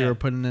your- disorder you yeah. were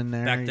putting in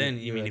there. Back then,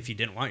 you I mean, were- if you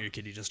didn't want your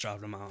kid, you just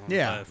dropped them out.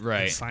 Yeah.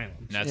 Right. Asylums.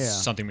 And that's Yeah.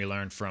 something we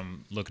learned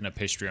from looking up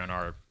history on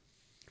our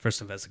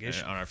First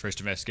investigation. first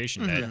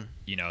investigation that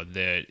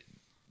that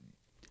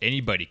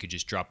anybody could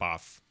just drop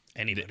off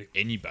Anybody.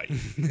 anybody,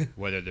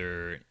 whether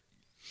they're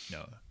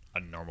a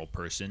normal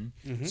person,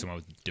 someone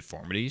with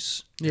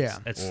deformities, yeah,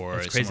 or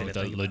it's crazy someone with to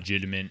a think about.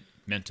 legitimate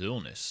mental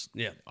illness,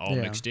 Yeah. all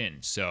Yeah. mixed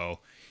in. So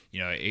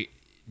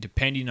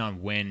depending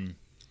on when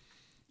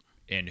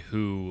and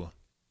who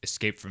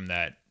escaped from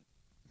that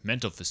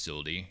mental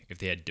facility, if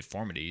they had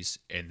deformities,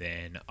 and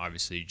then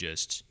obviously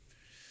just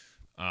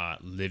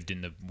lived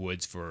in the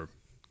woods for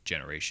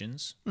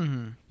generations.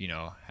 You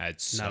know, had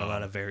some, Not a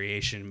lot of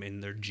variation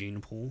in their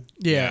gene pool.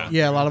 Yeah,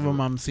 Yeah. a lot of them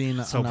I'm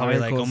seeing. So on probably,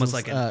 like, articles almost is,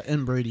 like an-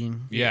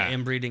 inbreeding. Yeah.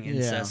 Inbreeding Yeah.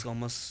 incest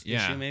almost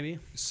Yeah. issue maybe.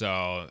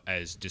 So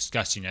as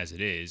disgusting as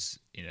it is,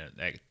 you know,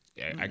 like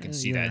I can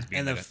see that Yeah. as being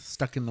And like the a,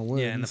 Stuck in the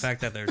woods. Yeah, and the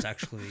fact that there's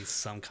actually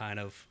some kind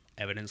of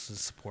evidence to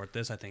support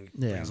this, I think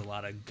Yeah. brings a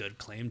lot of good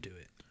claim to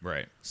it.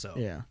 right. So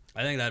Yeah.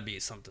 I think that'd be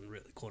something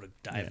really cool to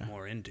dive Yeah.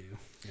 more into.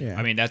 Yeah.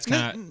 I mean, that's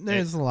kind of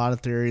There's a lot of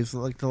theories.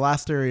 Like the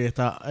last theory I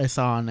thought I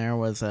saw on there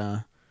was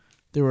there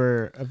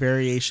were a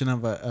variation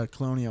of a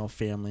colonial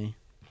family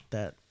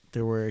that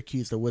they were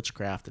accused of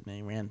witchcraft and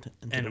they ran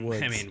into And the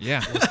woods. I mean,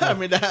 yeah. I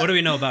mean that, what do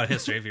we know about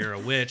history? If you're a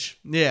witch,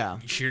 yeah,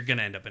 you're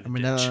gonna end up in a I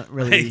mean, that ditch. doesn't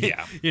really- Like,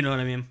 Yeah. you know what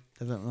I mean?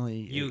 doesn't really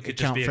You could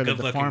just account be a for the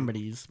good-looking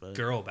deformities. But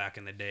Girl back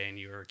in the day, and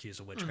you were accused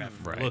of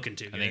witchcraft. Right. Looking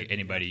too I good. think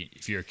anybody,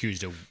 if you're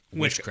accused of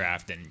Witch-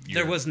 witchcraft, then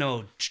you're, There was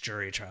no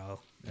jury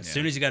trial. As Yeah.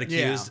 soon as you got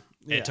accused,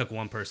 Yeah. it took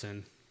one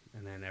person,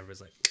 and then everyone's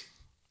like,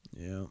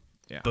 yeah,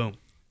 yeah. boom.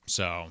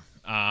 So,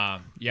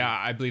 yeah,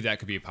 I believe that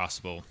could be a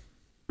possible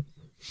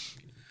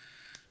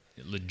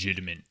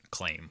legitimate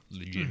claim,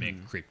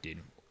 legitimate cryptid.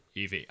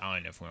 Even I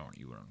don't know if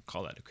you want to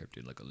call that a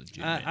cryptid, like a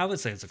legitimate. I would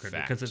say it's a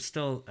cryptid because fact. it's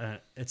still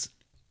it's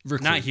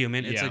Recluse. not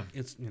human. It's Yeah.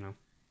 it's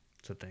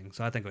it's a thing.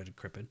 So I think it's a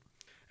cryptid.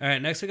 All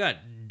right, next we got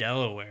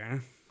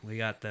Delaware. We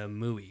got the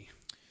Mooey,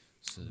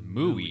 So the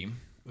Mooey.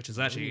 which is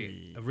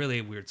actually a really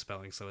weird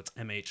spelling. So it's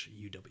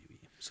Mhuwe.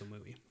 So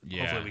Mooey.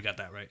 Yeah. Hopefully we got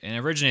that right. And it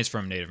originates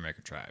from Native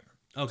American tribe.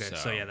 Okay,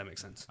 so yeah, that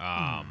makes sense.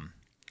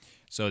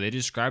 So they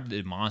described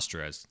the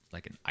monster as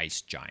like an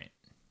ice giant.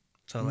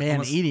 So like man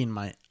almost- eating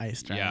my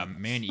ice giant. Yeah,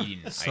 man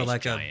eating So ice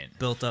like giant. a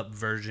built-up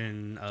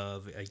version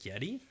of a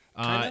Yeti,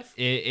 kind of.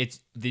 It's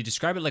they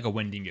describe it like a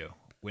Wendigo.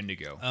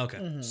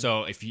 Okay.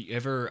 So if you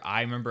ever,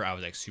 I remember I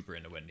was like super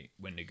into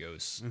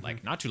Wendigos,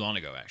 like not too long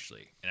ago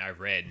actually, and I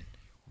read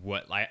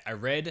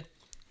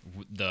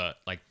the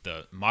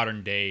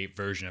modern day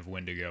version of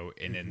Wendigo,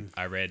 and then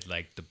I read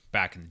like the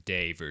back in the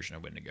day version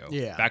of Wendigo.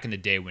 Yeah. Back in the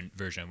day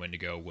version of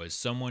Wendigo was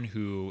someone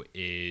who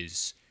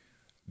is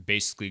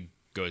basically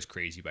goes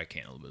crazy by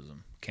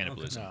cannibalism.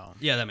 No.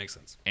 Yeah, that makes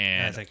sense.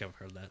 And- I think I've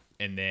heard that.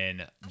 And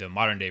then the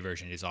modern day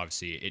version is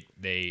obviously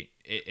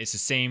it's the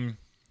same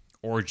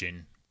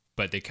origin,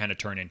 but they kind of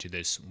turn into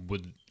this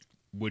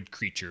wood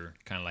creature,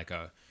 kind of like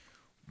a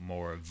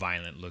more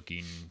violent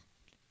looking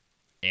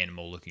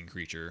animal looking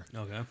creature.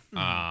 Okay.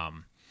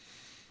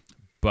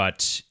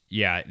 But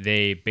yeah,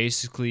 they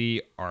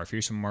basically are a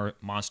fearsome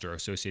monster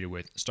associated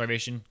with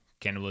starvation,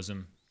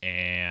 cannibalism,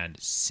 and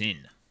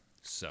sin.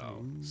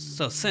 So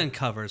So sin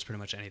covers pretty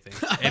much anything.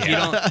 If you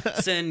don't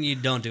sin, you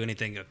don't do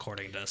anything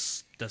according to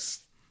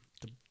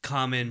the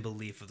common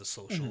belief of the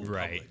social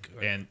Right. public,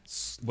 or, And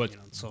what-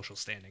 social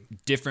standing.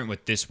 different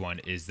with this one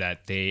is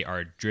that they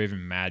are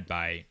driven mad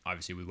by,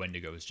 obviously with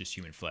Wendigo it's just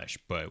human flesh,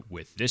 but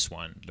with this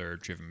one they're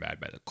driven mad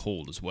by the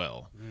cold as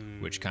well,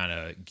 which kind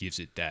of gives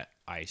it that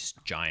ice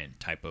giant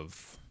type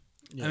of.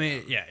 I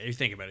mean, yeah, if you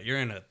think about it, you're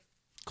in a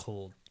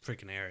cold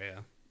freaking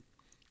area.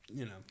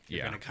 You know, you're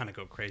Yeah. gonna kind of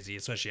go crazy,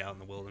 especially out in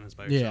the wilderness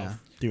by Yeah, yourself.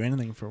 do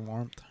anything for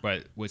warmth.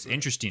 But what's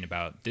interesting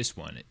about this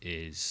one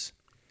is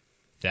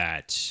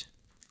that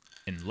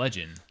in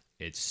legend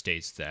it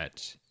states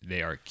that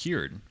they are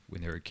cured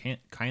when they are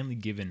kindly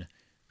given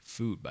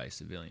food by a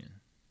civilian.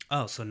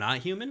 Oh, so not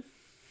human?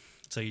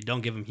 So you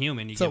don't give them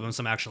human, you So- give them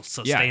some actual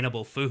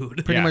sustainable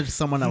food. Pretty Yeah. much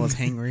someone that was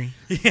hangry.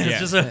 It's Yeah.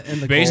 just a,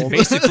 in the Bas- cold.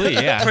 basically,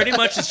 yeah. pretty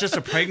much it's just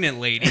a pregnant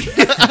lady.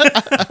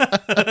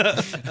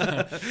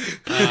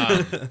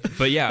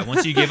 But yeah,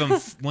 once you give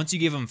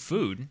them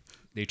food,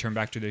 they turn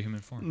back to their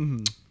human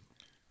form.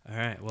 All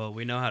right, well,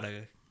 we know how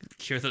to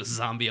cure the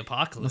zombie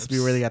apocalypse. Must be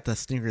where they got the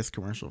Snickers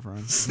commercial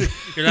from.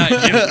 You're not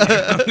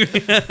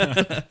hungry.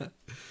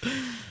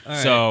 All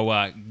right.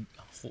 So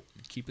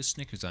keep a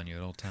Snickers on you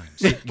at all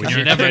times. When You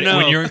you're never know.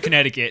 When you're in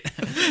Connecticut.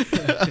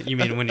 You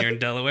mean when you're in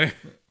Delaware?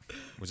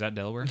 Was that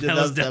Delaware? That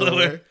was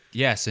Delaware.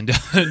 Yes, in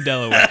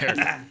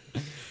Delaware.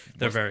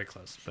 They're very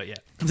close, but yeah.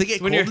 Does it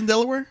get When cold you're- in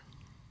Delaware?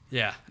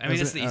 Yeah, I mean,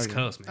 Is it's it? the East Okay.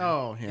 Coast, man.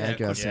 Oh, yeah, I of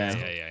course guess, it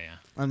yeah, is. yeah.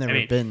 I've never I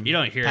mean, been. you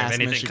don't hear of past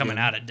anything Michigan. coming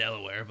out of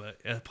Delaware,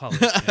 but probably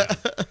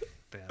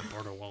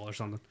border wall or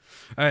something.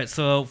 All right,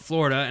 so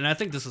Florida, and I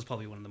think this is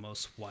probably one of the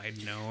most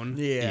wide known.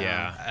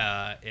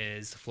 Yeah.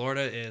 Is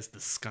Florida is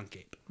the skunk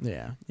ape.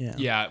 Yeah. Yeah.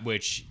 Yeah,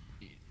 which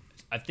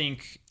I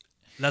think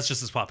That's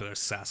just as popular as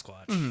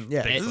Sasquatch.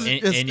 Yeah. Bigfoot. This is-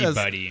 it's-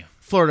 anybody,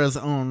 Florida's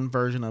own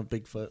version of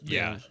Bigfoot.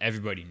 yeah,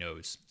 everybody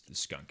knows the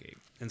skunk ape.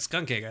 And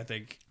skunk ape, I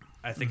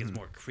think is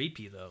more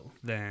creepy though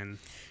than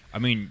I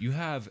mean, you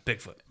have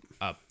Bigfoot.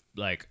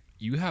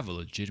 you have a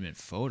legitimate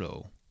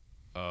photo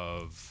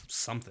of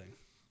Something.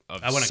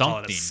 of I wouldn't something.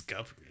 call it a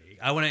skunk ape.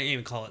 I wouldn't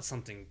even call it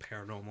something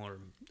paranormal or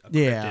a cryptid,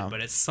 Yeah.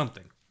 but it's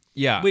something.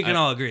 Yeah, We can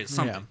all agree it's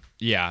something.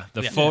 Yeah,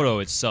 the Yeah. photo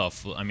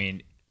itself. I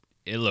mean,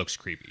 it looks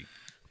creepy.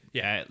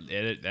 Yeah.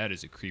 That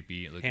is a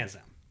creepy looking. Hands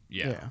down.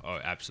 Yeah. Yeah. Oh,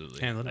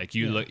 absolutely. Hands down. Like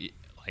you look.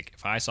 like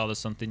if I saw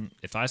this thing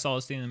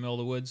in the middle of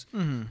the woods,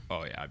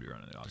 oh yeah, I'd be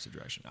running in the opposite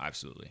direction.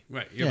 Absolutely.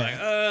 Right. You're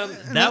Yeah.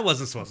 like, that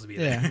wasn't supposed to be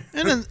there.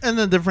 Yeah, and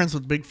the difference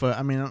with Bigfoot.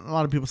 I mean, a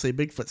lot of people say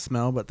Bigfoot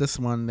smell, but this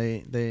one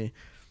they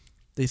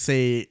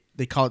say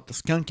they call it the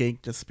skunk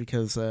ache just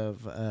because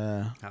of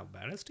How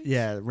bad it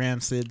tastes?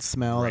 rancid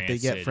smell that they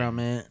get Rancid from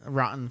it,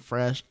 rotten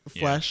flesh,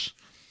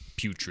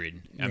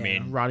 Putrid. I yeah,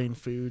 mean, rotting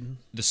food.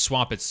 the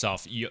swamp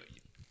itself.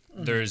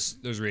 There's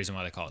a reason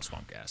why they call it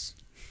swamp gas.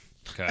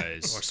 Or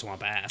Because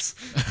swamp ass.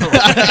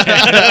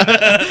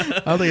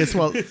 I don't think it's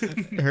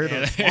heard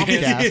of swamp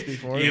gas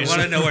before. You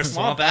want to know where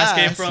swamp ass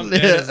came from?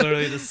 It is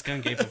literally the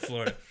skunk ape of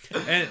Florida.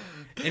 And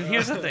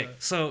here's the thing.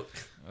 So,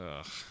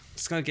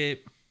 skunk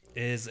ape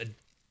is a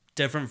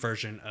different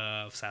version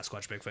of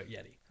Sasquatch, Bigfoot,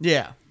 Yeti.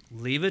 Yeah.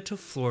 Leave it to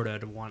Florida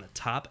to want to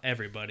top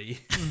everybody.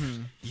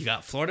 You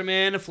got Florida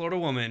man and Florida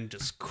woman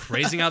just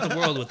crazing out the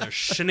world with their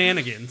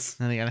shenanigans.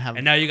 And they gotta have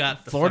And now you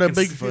got the Florida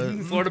fucking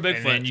Bigfoot. Florida Bigfoot.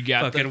 And then you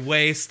got fucking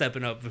way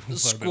stepping up.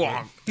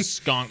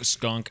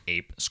 skunk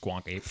ape. The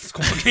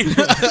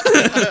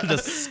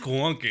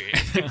skunk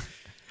ape.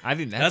 I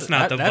think That's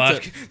not the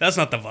vodka. That's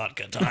not the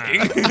vodka talking.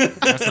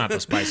 That's not the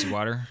spicy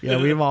water.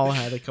 Yeah, we've all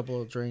had a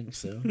couple of drinks,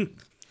 so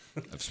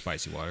Of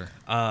spicy water.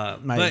 My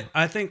But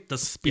I think the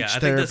speech I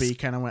think therapy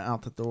kind of went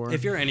out the door.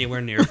 if you're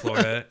anywhere near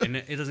Florida, and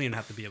it doesn't even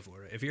have to be in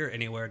Florida, if you're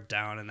anywhere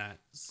down in that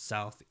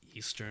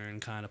southeastern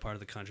kind of part of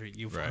the country,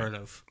 you've Right. heard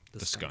of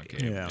The skunk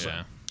ape. ape. Yeah.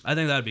 Yeah. I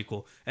think that'd be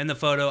cool. And the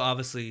photo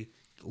obviously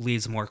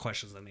leaves more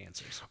questions than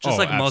answers. Just Oh,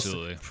 like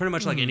absolutely. pretty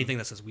much like anything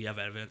that says we have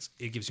evidence,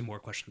 it gives you more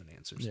questions than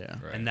answers. Yeah.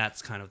 Right. And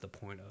that's kind of the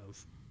point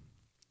of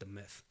the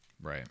myth,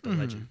 Right. the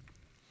legend.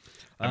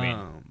 I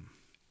mean,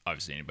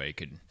 obviously anybody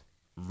could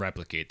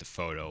replicate the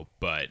photo,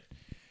 but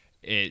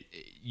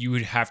you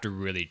would have to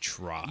really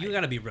try. you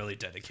got to be really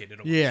dedicated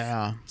to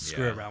yeah.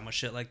 screw Yeah. around with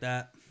shit like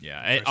that.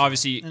 Yeah. First of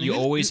Obviously, And you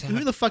always who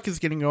have. the fuck is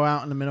gonna go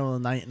out in the middle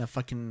of the night in a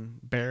fucking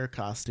bear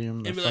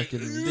costume? To And be like,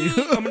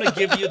 fucking I'm gonna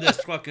give you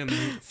this fucking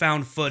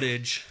found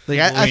footage. like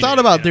I Avoid thought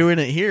it, about you know? doing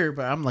it here,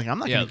 but I'm like, I'm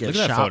not Yeah, gonna get look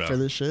at that shot photo. for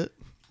this shit.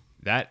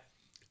 That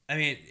I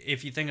mean,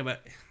 if you think about,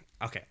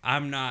 okay,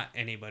 I'm not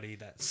anybody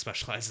that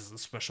specializes in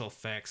special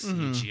effects,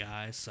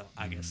 CGI, so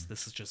I guess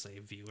this is just a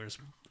viewer's.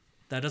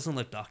 That doesn't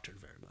look doctored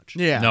very much.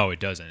 Yeah. No,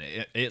 it doesn't.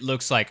 It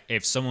looks like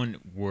if someone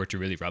were to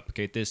really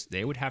replicate this,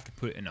 they would have to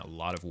put in a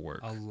lot of work.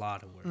 A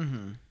lot of work.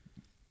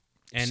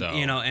 And So-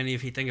 and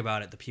if you think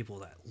about it, the people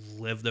that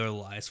live their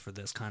lives for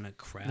this kind of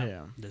crap,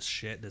 Yeah. this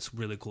shit, this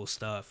really cool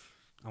stuff.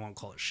 I won't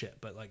call it shit,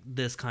 but like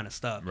this kind of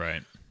stuff,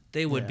 Right.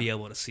 they would Yeah. be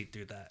able to see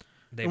through that.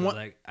 They And would what-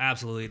 like,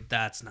 absolutely,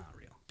 that's not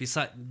real.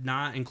 Besides,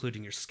 not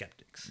including your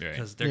skeptics, Right.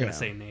 because they're Yeah. gonna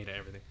say nay to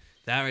everything.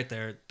 That right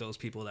there, those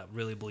people that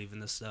really believe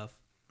in this stuff,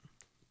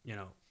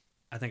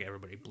 I think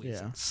everybody believes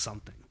Yeah. in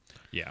something.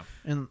 Yeah.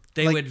 And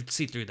They like, would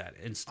see through that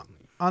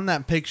instantly. on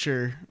that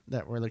picture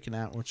that we're looking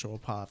at, which we'll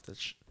pop to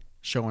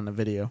show in the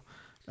video.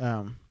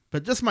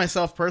 But just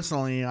myself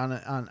personally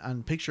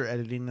on picture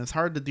editing, it's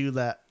hard to do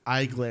that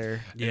eye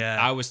glare. Yeah,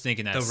 I was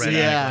thinking that. The same red eye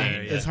Yeah, thing,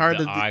 glare, it's hard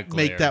the to eye make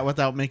glare. that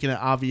without making it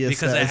obvious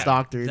because that it's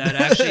doctored. That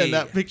actually,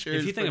 that picture.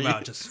 if is you think pretty-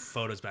 about just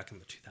photos back in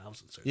the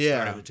 2000s, or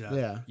Yeah, start of the 2000s,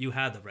 yeah. you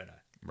had the red eye.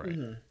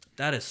 Right.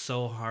 That is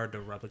so hard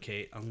to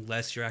replicate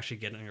unless you're actually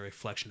getting a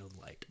reflection of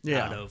light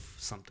Yeah. out of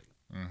something.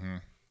 Mm-hmm.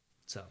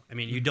 So, I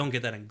mean, you don't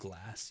get that in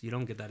glass. You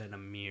don't get that in a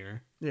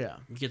mirror. yeah,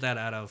 You get that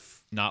out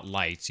of Not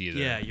lights either.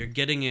 yeah. You're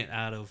getting it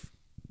out of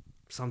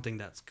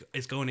something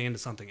it's going into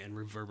something and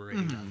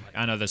reverberating that light.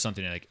 I know there's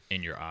something like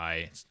in your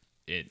eye.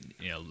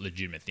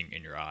 Legitimate thing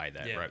in your eye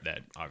that Yeah.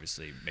 that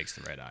obviously makes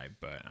the red eye,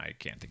 but I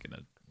can't think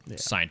of a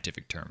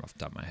scientific term off the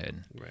top of my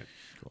head.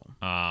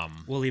 Right.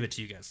 We'll leave it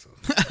to you guys. So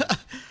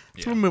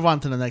we'll move on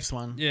to the next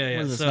one. Yeah, What yeah.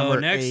 is this, So number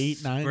next,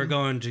 8, 9? we're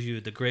going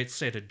to the great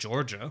state of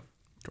Georgia.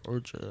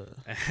 Georgia.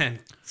 And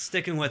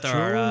sticking with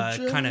our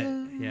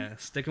Georgia.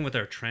 sticking with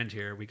our trend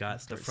here, we got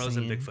the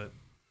frozen singing. Bigfoot.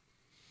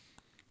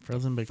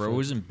 Frozen Bigfoot.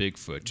 Frozen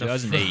Bigfoot,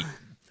 2008.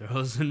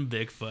 Frozen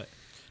Bigfoot.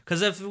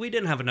 Because if we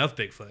didn't have enough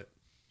Bigfoot,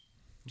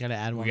 Gotta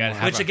add one gotta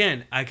more. have which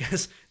again, I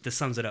guess this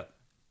sums it up.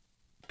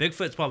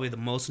 Bigfoot's probably the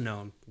most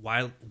known,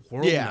 world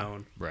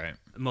known, Right.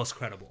 most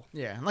credible.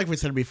 Yeah, and like we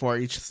said before,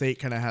 each state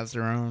kind of has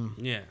their own.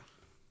 Yeah,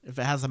 If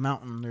it has a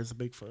mountain, there's a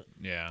Bigfoot.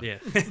 Yeah. yeah.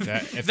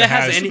 That- if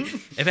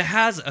it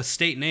has a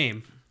state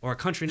name or a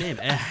country name,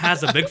 it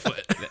has a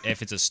Bigfoot.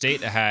 if it's a state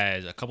that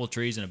has a couple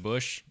trees and a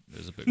bush,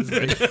 there's a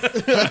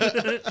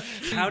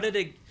Bigfoot. How did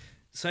it,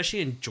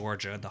 especially in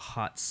Georgia, the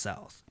hot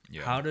South?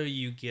 Yeah. How do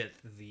you get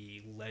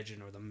the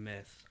legend or the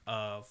myth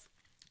of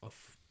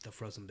the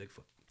frozen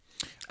Bigfoot?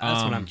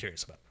 That's what I'm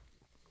curious about.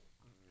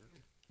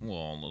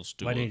 Well, let's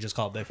do Why it. didn't you just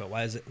call it Bigfoot?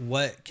 Why is it?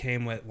 What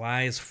came with?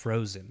 Why is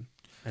frozen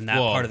and that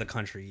Well- part of the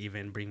country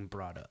even being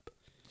brought up?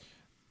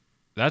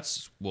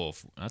 That's a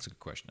good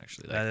question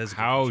actually. Like, That is a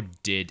good how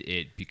did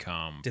it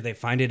become? Did they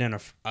find it in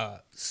a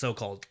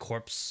so-called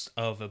corpse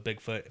of a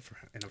Bigfoot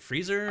in a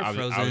freezer? I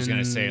was Frozen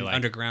gonna say, like-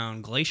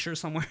 underground glacier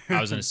somewhere.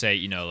 I was gonna say,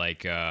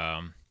 like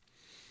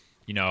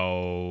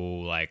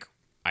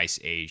ice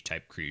age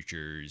type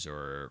creatures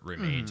or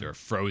remains or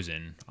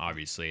frozen,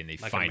 obviously, and they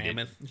Like find a it.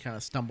 mammoth. You kind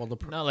of stumbled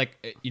upon. No, like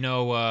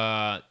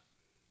God,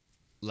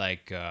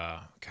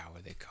 what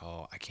do they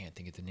call? I can't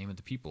think of the name of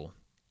the people.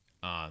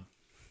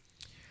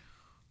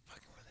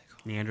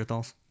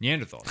 Neanderthals.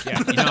 Neanderthals. Yeah,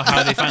 you know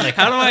how they find like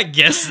How do I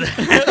guess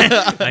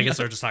that? I guess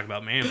we're just talking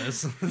about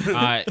mammoths.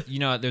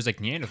 there's like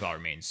Neanderthal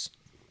remains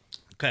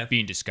Okay.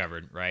 being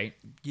discovered, right?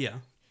 Yeah.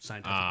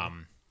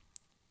 Scientifically.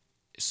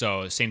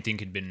 So same thing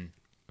could have been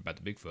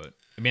about the Bigfoot.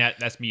 I mean,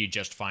 that's me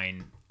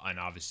justifying an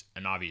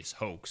obvious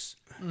hoax,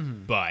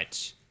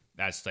 but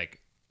that's like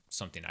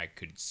something I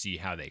could see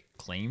how they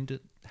claimed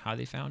how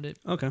they found it.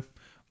 Okay.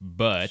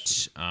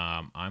 But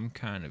I'm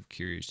kind of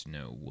curious to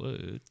know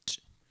what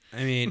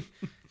I mean,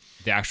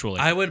 the actual.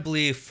 I would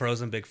believe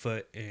frozen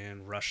Bigfoot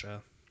in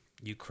Russia,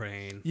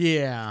 Ukraine,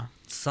 Yeah.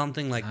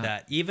 something like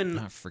that. Even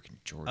not freaking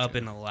Georgia. up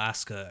in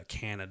Alaska,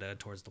 Canada,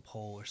 towards the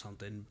pole or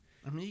something.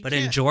 I mean, But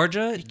in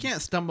Georgia, you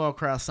can't stumble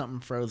across something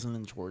frozen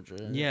in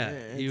Georgia. yeah,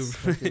 It's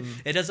fucking-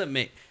 it doesn't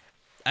make.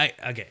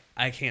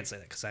 I can't say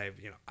that because I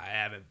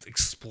haven't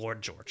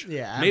explored Georgia.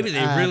 Yeah, maybe they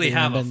I really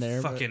have haven't a been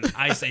there, but- fucking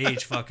ice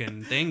age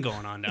fucking thing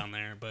going on down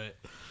there, but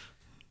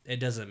it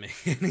doesn't make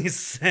any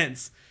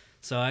sense.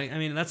 So I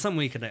mean that's something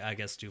we could I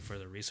guess do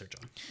further research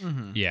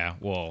on. Yeah,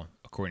 well,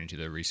 according to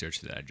the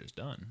research that I just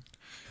done,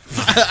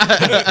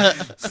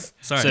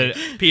 Sorry,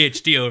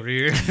 PhD over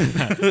here.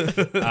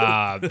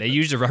 they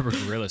used a rubber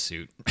gorilla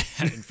suit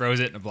and froze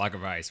it in a block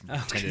of ice. And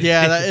pretended,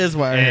 yeah, that is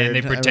what I heard. and they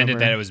I pretended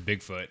that remember. it was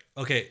Bigfoot.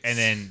 Okay, And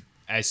then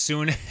as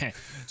soon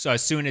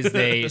as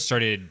they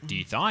started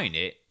de-thawing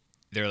it,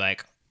 they're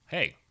like,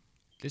 "Hey,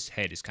 this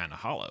head is kind of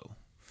hollow."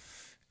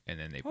 And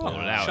then they pulled it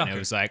out, and shocker. it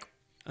was like,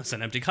 that's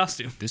an empty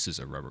costume. "This is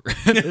a rubber.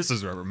 This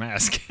is a rubber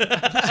mask."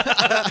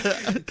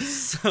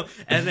 So,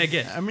 and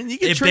again, I mean, you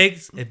can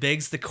it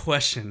begs the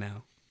question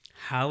now: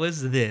 how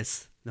is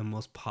this the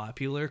most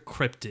popular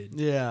cryptid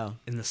Yeah.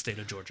 in the state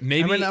of Georgia?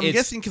 Maybe I mean, I'm it's,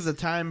 guessing because the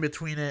time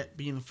between it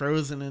being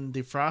frozen and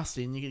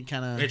defrosting, you can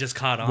kind It of just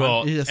caught on.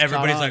 Well, It just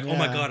everybody's caught like, on, "Oh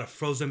my yeah. god, a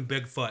frozen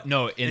Bigfoot!"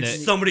 no in in the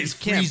somebody's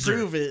can't freezer.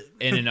 prove it.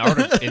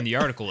 in the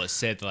article it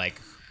said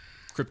like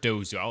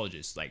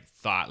cryptozoologists like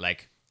thought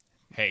like,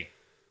 "Hey,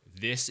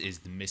 this is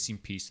the missing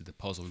piece of the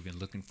puzzle we've been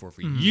looking for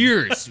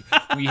years.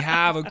 We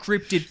have a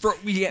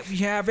cryptid. We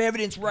have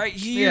evidence right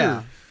here."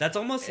 Yeah. That's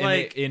almost And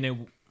like,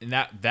 and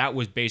that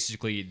was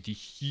basically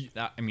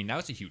that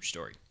was a huge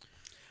story.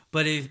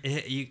 but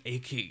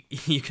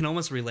you can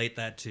almost relate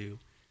that to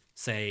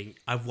saying,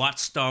 "I've watched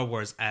Star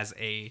Wars as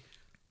a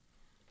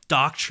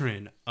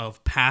doctrine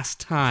of past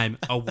time,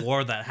 a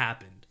war that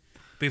happened."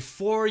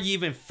 Before you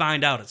even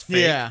find out it's fake,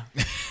 Yeah.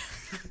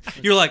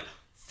 you're like,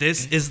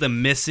 this is the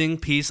missing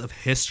piece of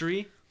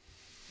history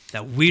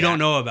that we don't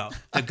know about.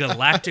 The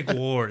Galactic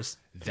Wars.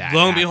 That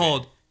Lo and happened.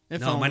 behold, If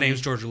no, my only.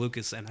 name's George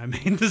Lucas and I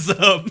made this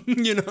up.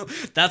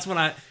 That's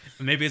when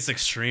maybe it's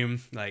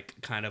extreme, like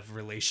kind of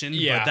relation,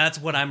 Yeah. but that's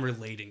what I'm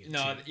relating it No,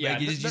 to. yeah,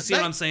 Like, you that- see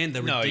what I'm saying?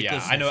 The No, yeah,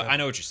 ridiculous. I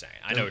know what you're saying.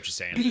 I know what you're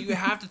saying. You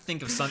have to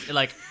think of something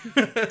like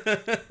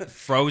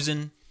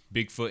frozen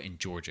Bigfoot in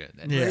Georgia.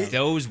 Yeah.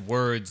 Those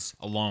words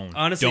alone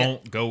Honestly,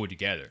 don't go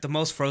together. The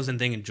most frozen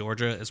thing in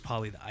Georgia is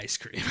probably the ice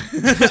cream.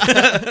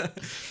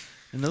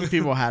 And those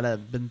people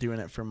had been doing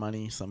it for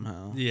money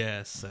somehow.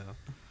 Yeah, so.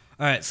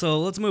 All right, so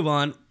let's move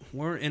on.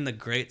 We're in the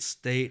great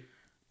state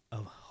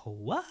of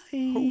Hawaii.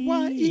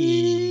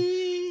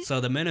 Hawaii.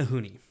 So the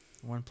Menehune.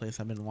 One place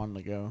I've been wanting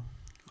to go.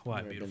 Hawaii,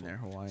 Never been beautiful. there,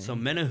 Hawaii. So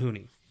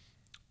Menehune.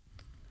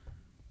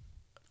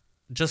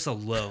 Just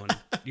alone,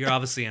 you're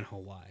obviously in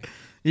Hawaii.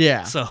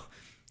 Yeah. So,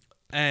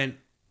 and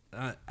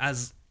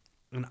as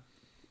an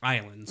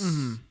islands,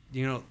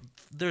 you know,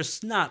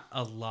 there's not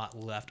a lot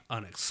left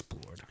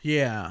unexplored.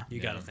 yeah.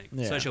 You got to think,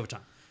 Yeah. especially over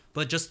time.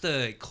 But just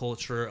the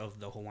culture of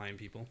the Hawaiian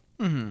people,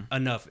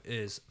 enough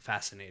is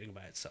fascinating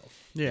by itself.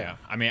 Yeah.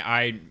 I mean,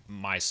 I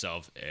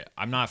myself,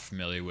 I'm not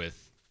familiar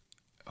with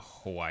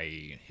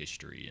Hawaii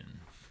history and.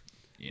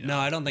 No,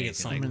 I don't think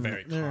it's anything something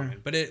like- very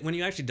common. But when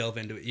you actually delve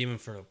into it, even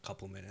for a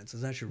couple minutes,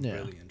 it's actually Yeah.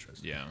 really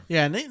interesting. Yeah.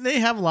 Yeah, and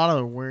they have a lot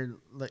of weird,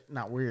 like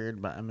not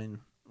weird, but I mean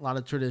a lot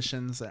of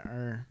traditions that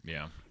are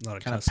Yeah. A lot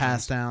of kind of customs.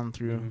 passed down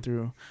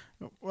through.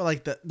 Well,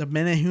 like the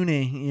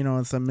Menehune, you know,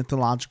 it's a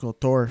mythological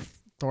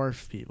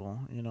dwarf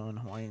people, you know, in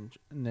Hawaii,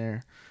 and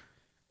they're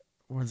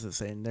what does it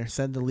say? They're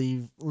said to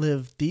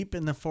live deep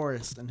in the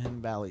forest and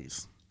hidden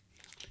valleys.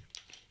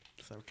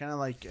 So kind of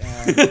like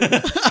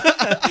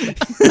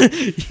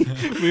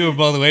We were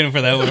both waiting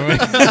for that one.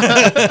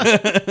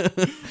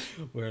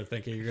 We were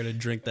thinking you're gonna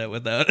drink that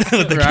without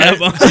with the Right?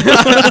 cap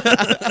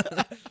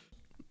on.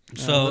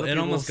 So little it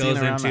people almost seen goes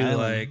around the into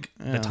island. like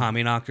Yeah. the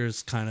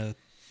Tommyknockers kind of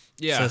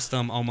Yeah.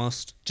 system,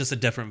 almost just a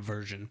different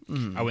version.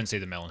 I wouldn't say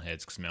the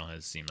Melonheads because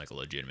Melonheads seem like a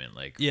legitimate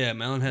like. Yeah,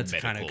 Melonheads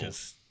kind of Medical.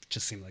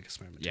 just seem like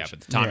experimentation. Yeah, but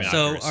the Tommy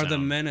So Knockers are the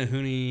sound-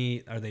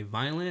 Menehune, are they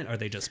violent? Are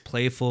they just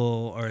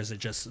playful? Or is it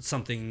just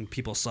something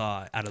people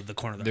saw out of the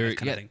corner of their There, eye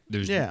kind yeah, of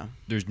thing?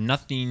 there's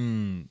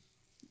nothing.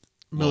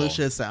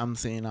 malicious that I'm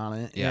seeing on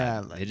it. Yeah,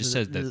 like, it just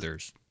says that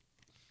there's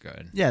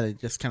good. Yeah, they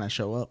just kind of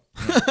show up.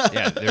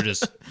 Yeah, they're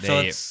just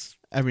So they. it's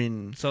I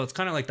mean, So it's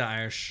kind of like the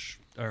Irish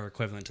are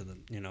equivalent to the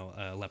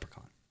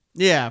leprechaun,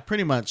 yeah,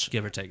 pretty much.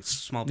 give or take.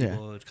 Small Yeah.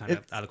 people, kind of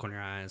out of the corner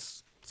of your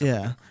eyes.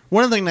 Yeah.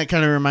 One thing that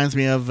kind of reminds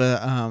me of,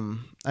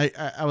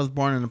 I was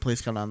born in a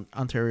place called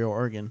Ontario,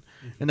 Oregon,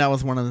 and that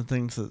was one of the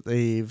things that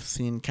they've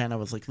seen kind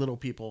of as like little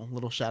people,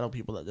 little shadow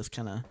people that just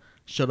kind of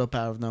showed up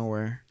out of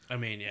nowhere, I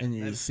mean, yeah. and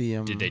you see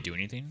them. Did they do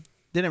anything?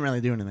 Didn't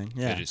really do anything.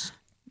 Yeah. They just,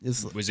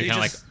 It's- was it They kind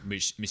of like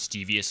just-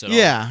 mischievous at all?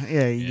 yeah. You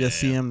Yeah, just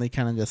see yeah. them. They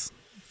kind of just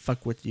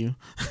fuck with you.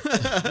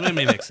 That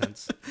may make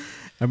sense.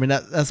 I mean,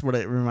 that's what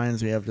it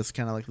reminds me of. Just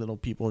kind of like little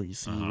people you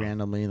see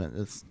randomly. That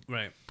is,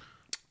 Right.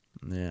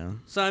 yeah.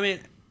 So, I mean,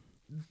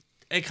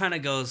 it kind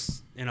of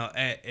goes,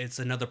 it's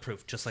another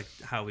proof, just like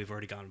how we've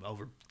already gone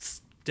over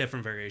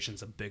different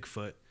variations of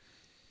Bigfoot.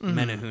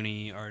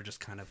 Menehune are just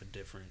kind of a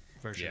different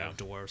version of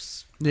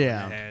dwarfs.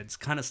 Yeah. Heads,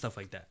 kind of stuff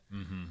like that.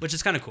 Which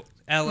is kind of cool.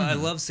 I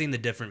love seeing the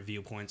different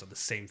viewpoints of the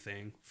same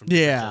thing from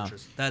different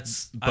cultures.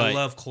 I But-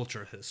 love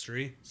culture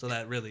history. So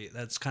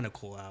that's kind of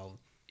cool how,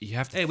 You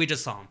have to. hey, we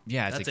just saw him.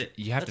 yeah, it's that's like it.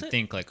 you have That's to it.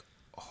 think like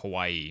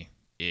Hawaii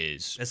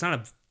is. It's not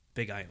a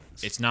big island.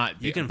 It's not.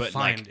 You can but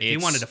find, like, if you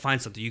it's- wanted to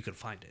find something, you could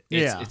find it.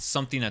 It's, Yeah. it's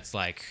something that's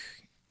like,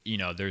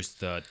 there's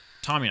the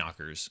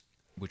Tommyknockers,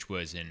 which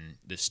was in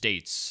the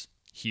States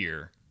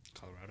here,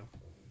 Colorado.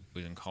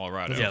 was in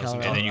Colorado. Yeah, it was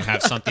in and then you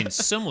have something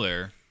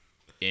similar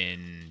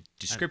in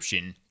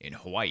description in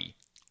Hawaii,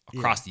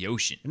 across the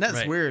ocean. And that's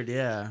Right. weird.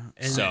 Yeah.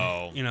 And,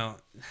 So-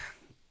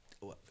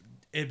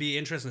 it'd be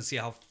interesting to see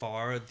how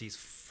far these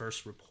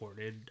first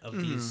reported of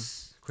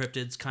these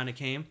cryptids kind of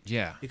came.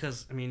 Yeah.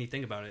 Because, I mean, you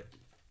think about it,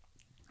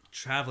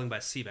 traveling by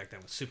sea back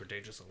then was super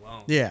dangerous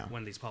alone. Yeah.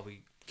 When these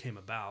probably came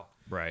about.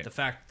 Right. The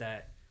fact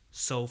that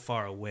so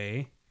far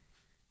away,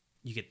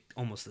 you get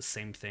almost the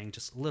same thing,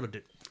 just a little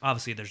bit.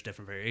 Obviously, there's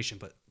different variation,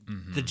 but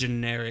the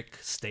generic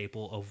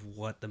staple of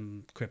what the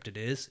cryptid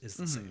is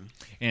the same.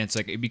 And it's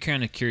like, it'd be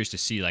kind of curious to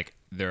see, like,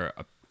 they're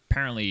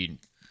apparently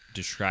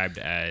described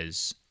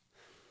as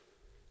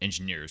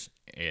engineers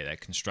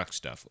that construct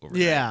stuff over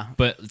there. Yeah.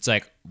 But it's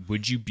like,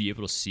 would you be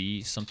able to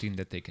see something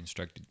that they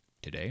constructed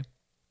today?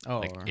 Oh.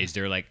 Like, is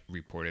there like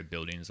reported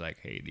buildings like,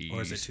 hey, these?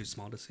 Or is it too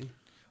small to see?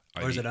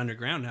 Are Or is the- it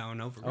underground now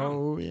and overgrown?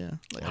 Oh yeah.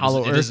 Like Well,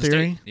 Hollow it Earth doesn't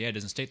theory. State, yeah, it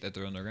doesn't state that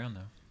they're underground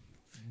though.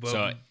 Well,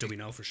 So- do we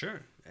know for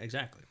sure?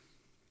 Exactly.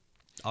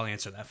 I'll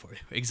answer that for you.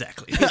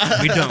 Exactly.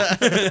 We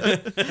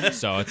don't.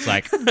 So it's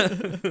like,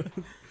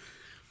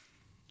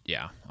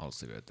 yeah, I'll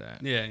just leave it at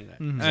that. Yeah.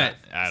 Exactly. Mm-hmm. All right.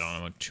 I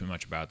don't know too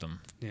much about them.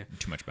 Yeah.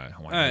 Too much about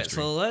Hawaiian All right.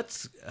 history. So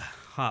let's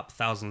hop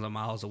thousands of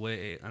miles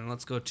away and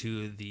let's go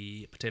to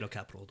the potato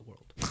capital of the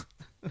world,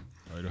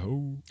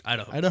 Idaho.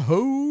 Idaho. Idaho.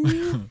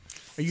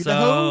 Are you So the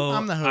hoe?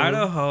 I'm the hoe.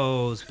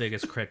 Idaho's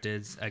biggest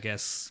cryptids, I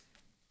guess,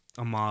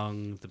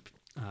 among the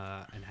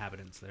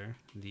inhabitants there,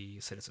 the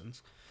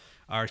citizens,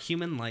 are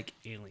human-like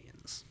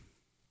aliens.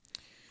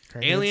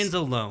 Crackheads. Aliens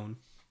alone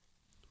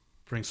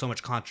bring so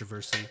much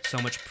controversy, so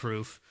much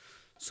proof,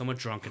 so much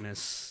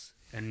drunkenness,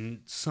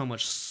 and so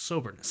much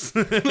soberness.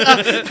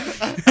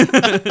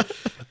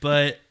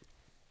 But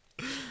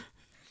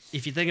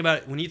if you think about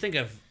it, when you think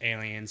of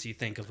aliens, you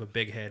think of a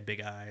big head,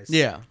 big eyes,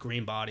 Yeah.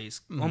 green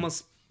bodies.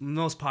 Almost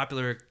most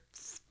popular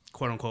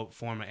quote unquote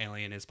form of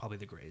alien is probably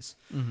the Greys.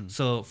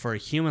 So for a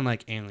human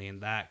like alien,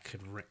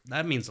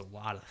 that means a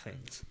lot of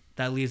things.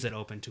 That leaves it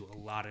open to a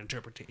lot of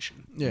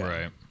interpretation. Yeah.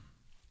 Right.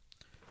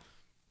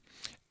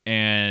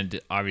 And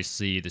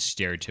obviously, the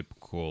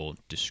stereotypical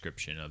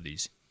description of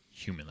these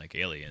human-like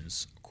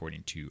aliens,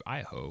 according to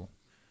Idaho,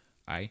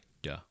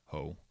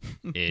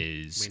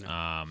 is We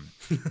know.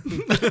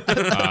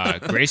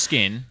 gray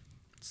skin,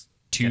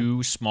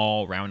 two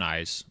small round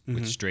eyes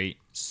with straight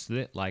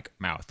slit-like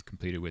mouth,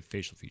 completed with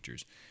facial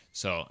features.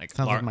 So, like,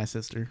 Sounds like my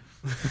sister.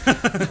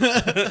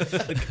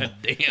 God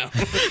damn.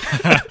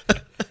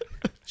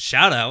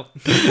 Shout out.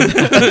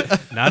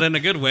 Not in a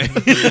good way.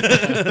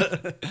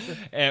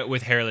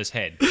 with hairless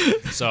head.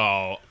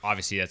 So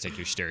obviously, that's like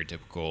your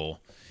stereotypical.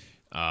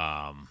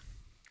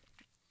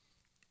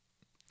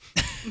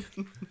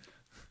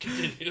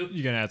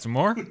 You gonna add some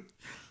more? Is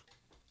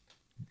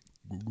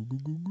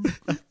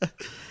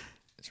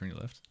there any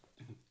left?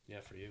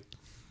 Yeah, for you.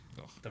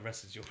 The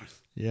rest is yours.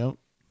 Yep.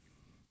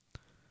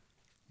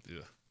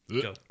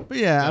 Go. But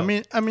yeah, Go.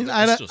 I mean,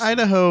 That's still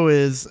Idaho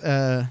is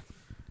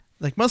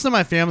like most of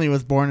my family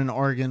was born in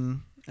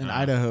Oregon and Uh-huh.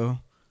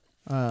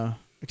 Idaho,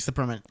 except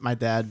for my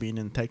dad being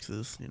in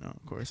Texas. You know,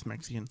 of course,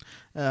 Mexican.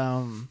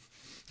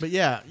 But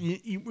yeah,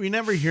 we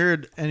never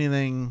heard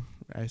anything.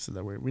 I said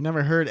that word. We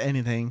never heard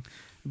anything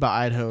about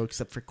Idaho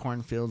except for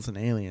cornfields and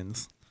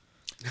aliens.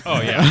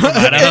 Oh yeah.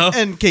 Idaho?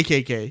 and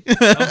KKK.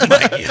 Oh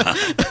my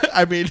god.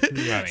 I mean,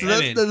 I so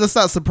mean- that's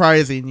not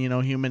surprising. You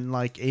know, human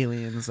like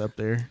aliens up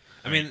there.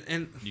 I mean,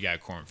 and You got a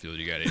cornfield.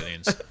 You got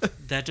aliens.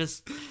 that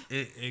just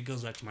it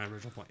goes back to my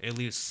original point. It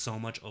leaves so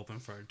much open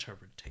for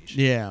interpretation.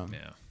 Yeah.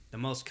 Yeah. The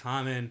most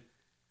common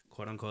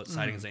quote unquote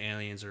sightings of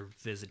aliens or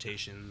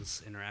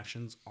visitations,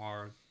 interactions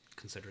are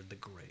considered the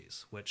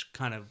Greys, which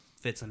kind of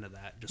fits into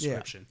that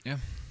description. Yeah.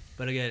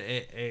 But again,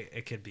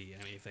 it could be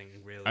anything,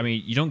 really. I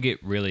mean, you don't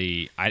get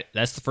really.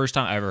 That's the first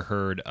time I ever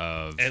heard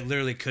of. It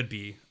literally could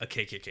be a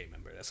KKK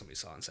member that somebody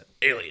saw and said,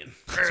 alien.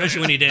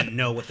 Especially when he didn't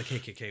know what the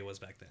KKK was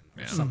back then.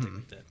 Or something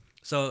like that.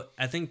 So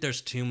I think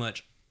there's too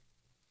much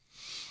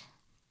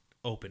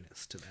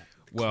openness to that.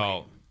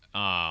 Well,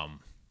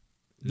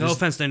 no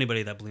offense to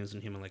anybody that believes in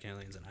human-like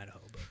aliens in Idaho.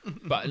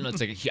 but it's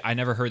like I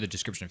never heard the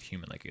description of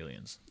human-like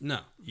aliens. No.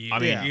 I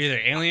mean, you're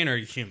either alien or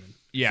you're human.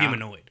 Yeah.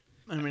 Humanoid.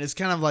 I mean, it's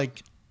kind of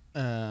like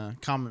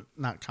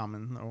not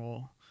common.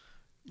 Or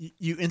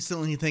you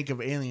instantly think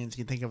of aliens.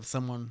 You think of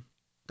someone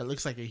that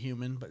looks like a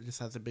human, but just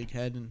has a big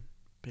head and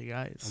big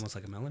eyes. Almost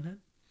like a melon head?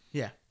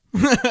 Yeah.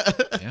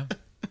 Yeah.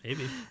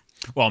 Maybe.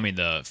 Well, I mean,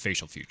 the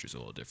facial feature's a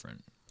little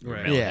different.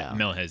 Right.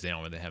 Melonheads, they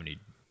don't really have any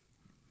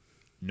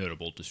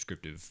notable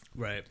descriptive.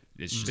 Right.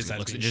 It's just,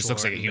 Besides it being just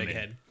looks short like a and big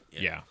human. head.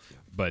 Yeah.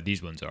 But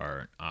these ones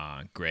are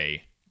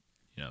gray,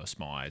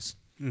 small eyes,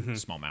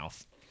 small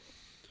mouth,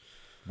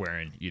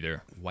 wearing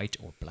either white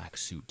or black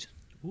suit.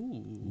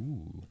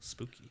 Ooh.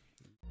 Spooky.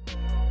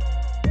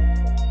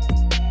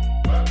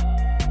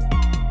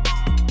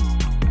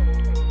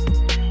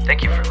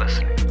 Thank you for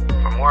listening.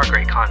 For more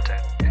great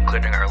content,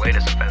 including our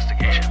latest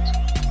investigations,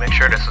 make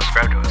sure to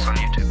subscribe to us on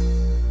YouTube.